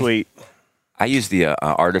very really? sweet. I use the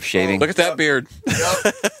Art of Shaving. Look at that beard.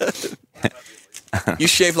 You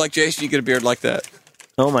shave like Jason, you get a beard like that.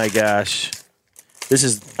 Oh my gosh. This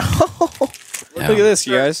is Yeah. Look at this,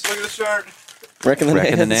 you guys. Look at the shirt. Wrecking the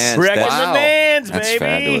Wrecking the Nans. Nans. wrecking Wow. the Nans, That's baby.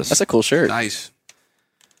 fabulous. That's a cool shirt. Nice.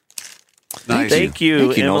 Nice. Thank you,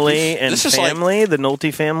 Thank you, Emily Nolte. and This is like- family, the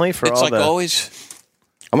Nolte family, for It's all like the. always.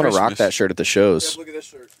 I'm going to rock Christmas. that shirt at the shows. Look at this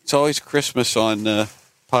shirt. It's always Christmas on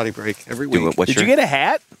Potty Break every Do week. what Did shirt? you get a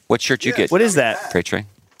hat? What shirt you get? What is that? Trey Trey?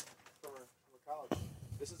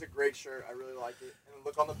 This is a great shirt. I really like it. And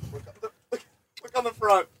look on the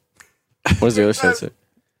front. What does the other side say?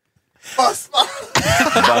 Bus.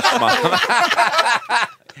 Bus Mom.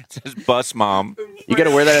 It says Bus Mom. You got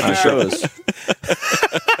to wear that at the shows.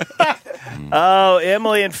 Oh,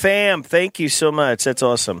 Emily and fam, thank you so much. That's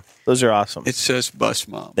awesome. Those are awesome. It says Bus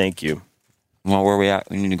Mom. Thank you. Well, where are we at?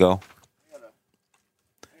 We need to go.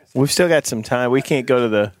 We've still got some time. We can't go to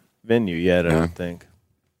the venue yet, I don't think.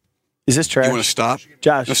 Is this trash? You want to stop?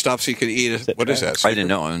 Josh. Just stop so you can eat it. that What is that? I didn't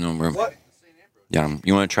know. I don't know. What? Yeah.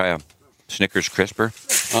 You want to try a Snickers Crisper?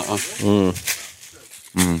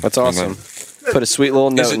 That's awesome. Put a sweet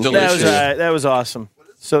little note it in delicious? here. That was awesome.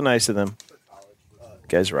 So nice of them. You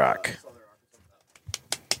guys rock.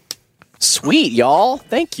 Sweet, y'all.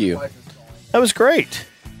 Thank you. That was great.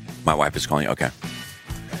 My wife is calling. Okay.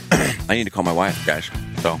 I need to call my wife, guys.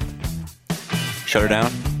 So, shut her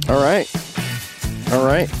down. All right. All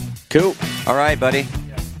right. Cool. All right, buddy.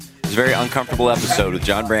 It's a very uncomfortable episode with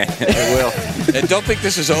John Branyan. It will. And don't think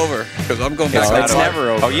this is over because I'm going back. No, on it's my- never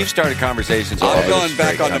over. Oh, you've started conversations. I'm all over going this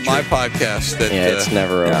back great onto country. my podcast. That, Yeah, it's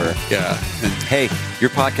never over. Yeah. And Hey, your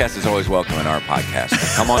podcast is always welcome in our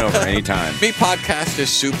podcast. Come on over anytime. me podcast is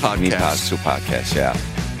Sue Me Podcast. Su podcast, yeah.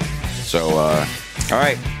 So, all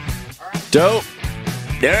right. Dope.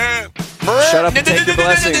 Yeah. Shut up and take your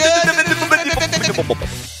blessing.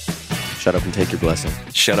 Shut up and take your blessing.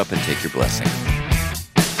 Shut up and take your blessing.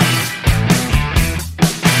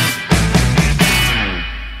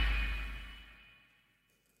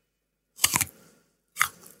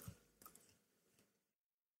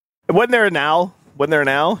 Wasn't there an owl? Wasn't there an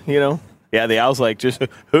owl? You know? Yeah, the owl's like, just,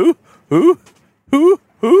 who? Who? Who?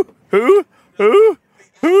 Who? Who?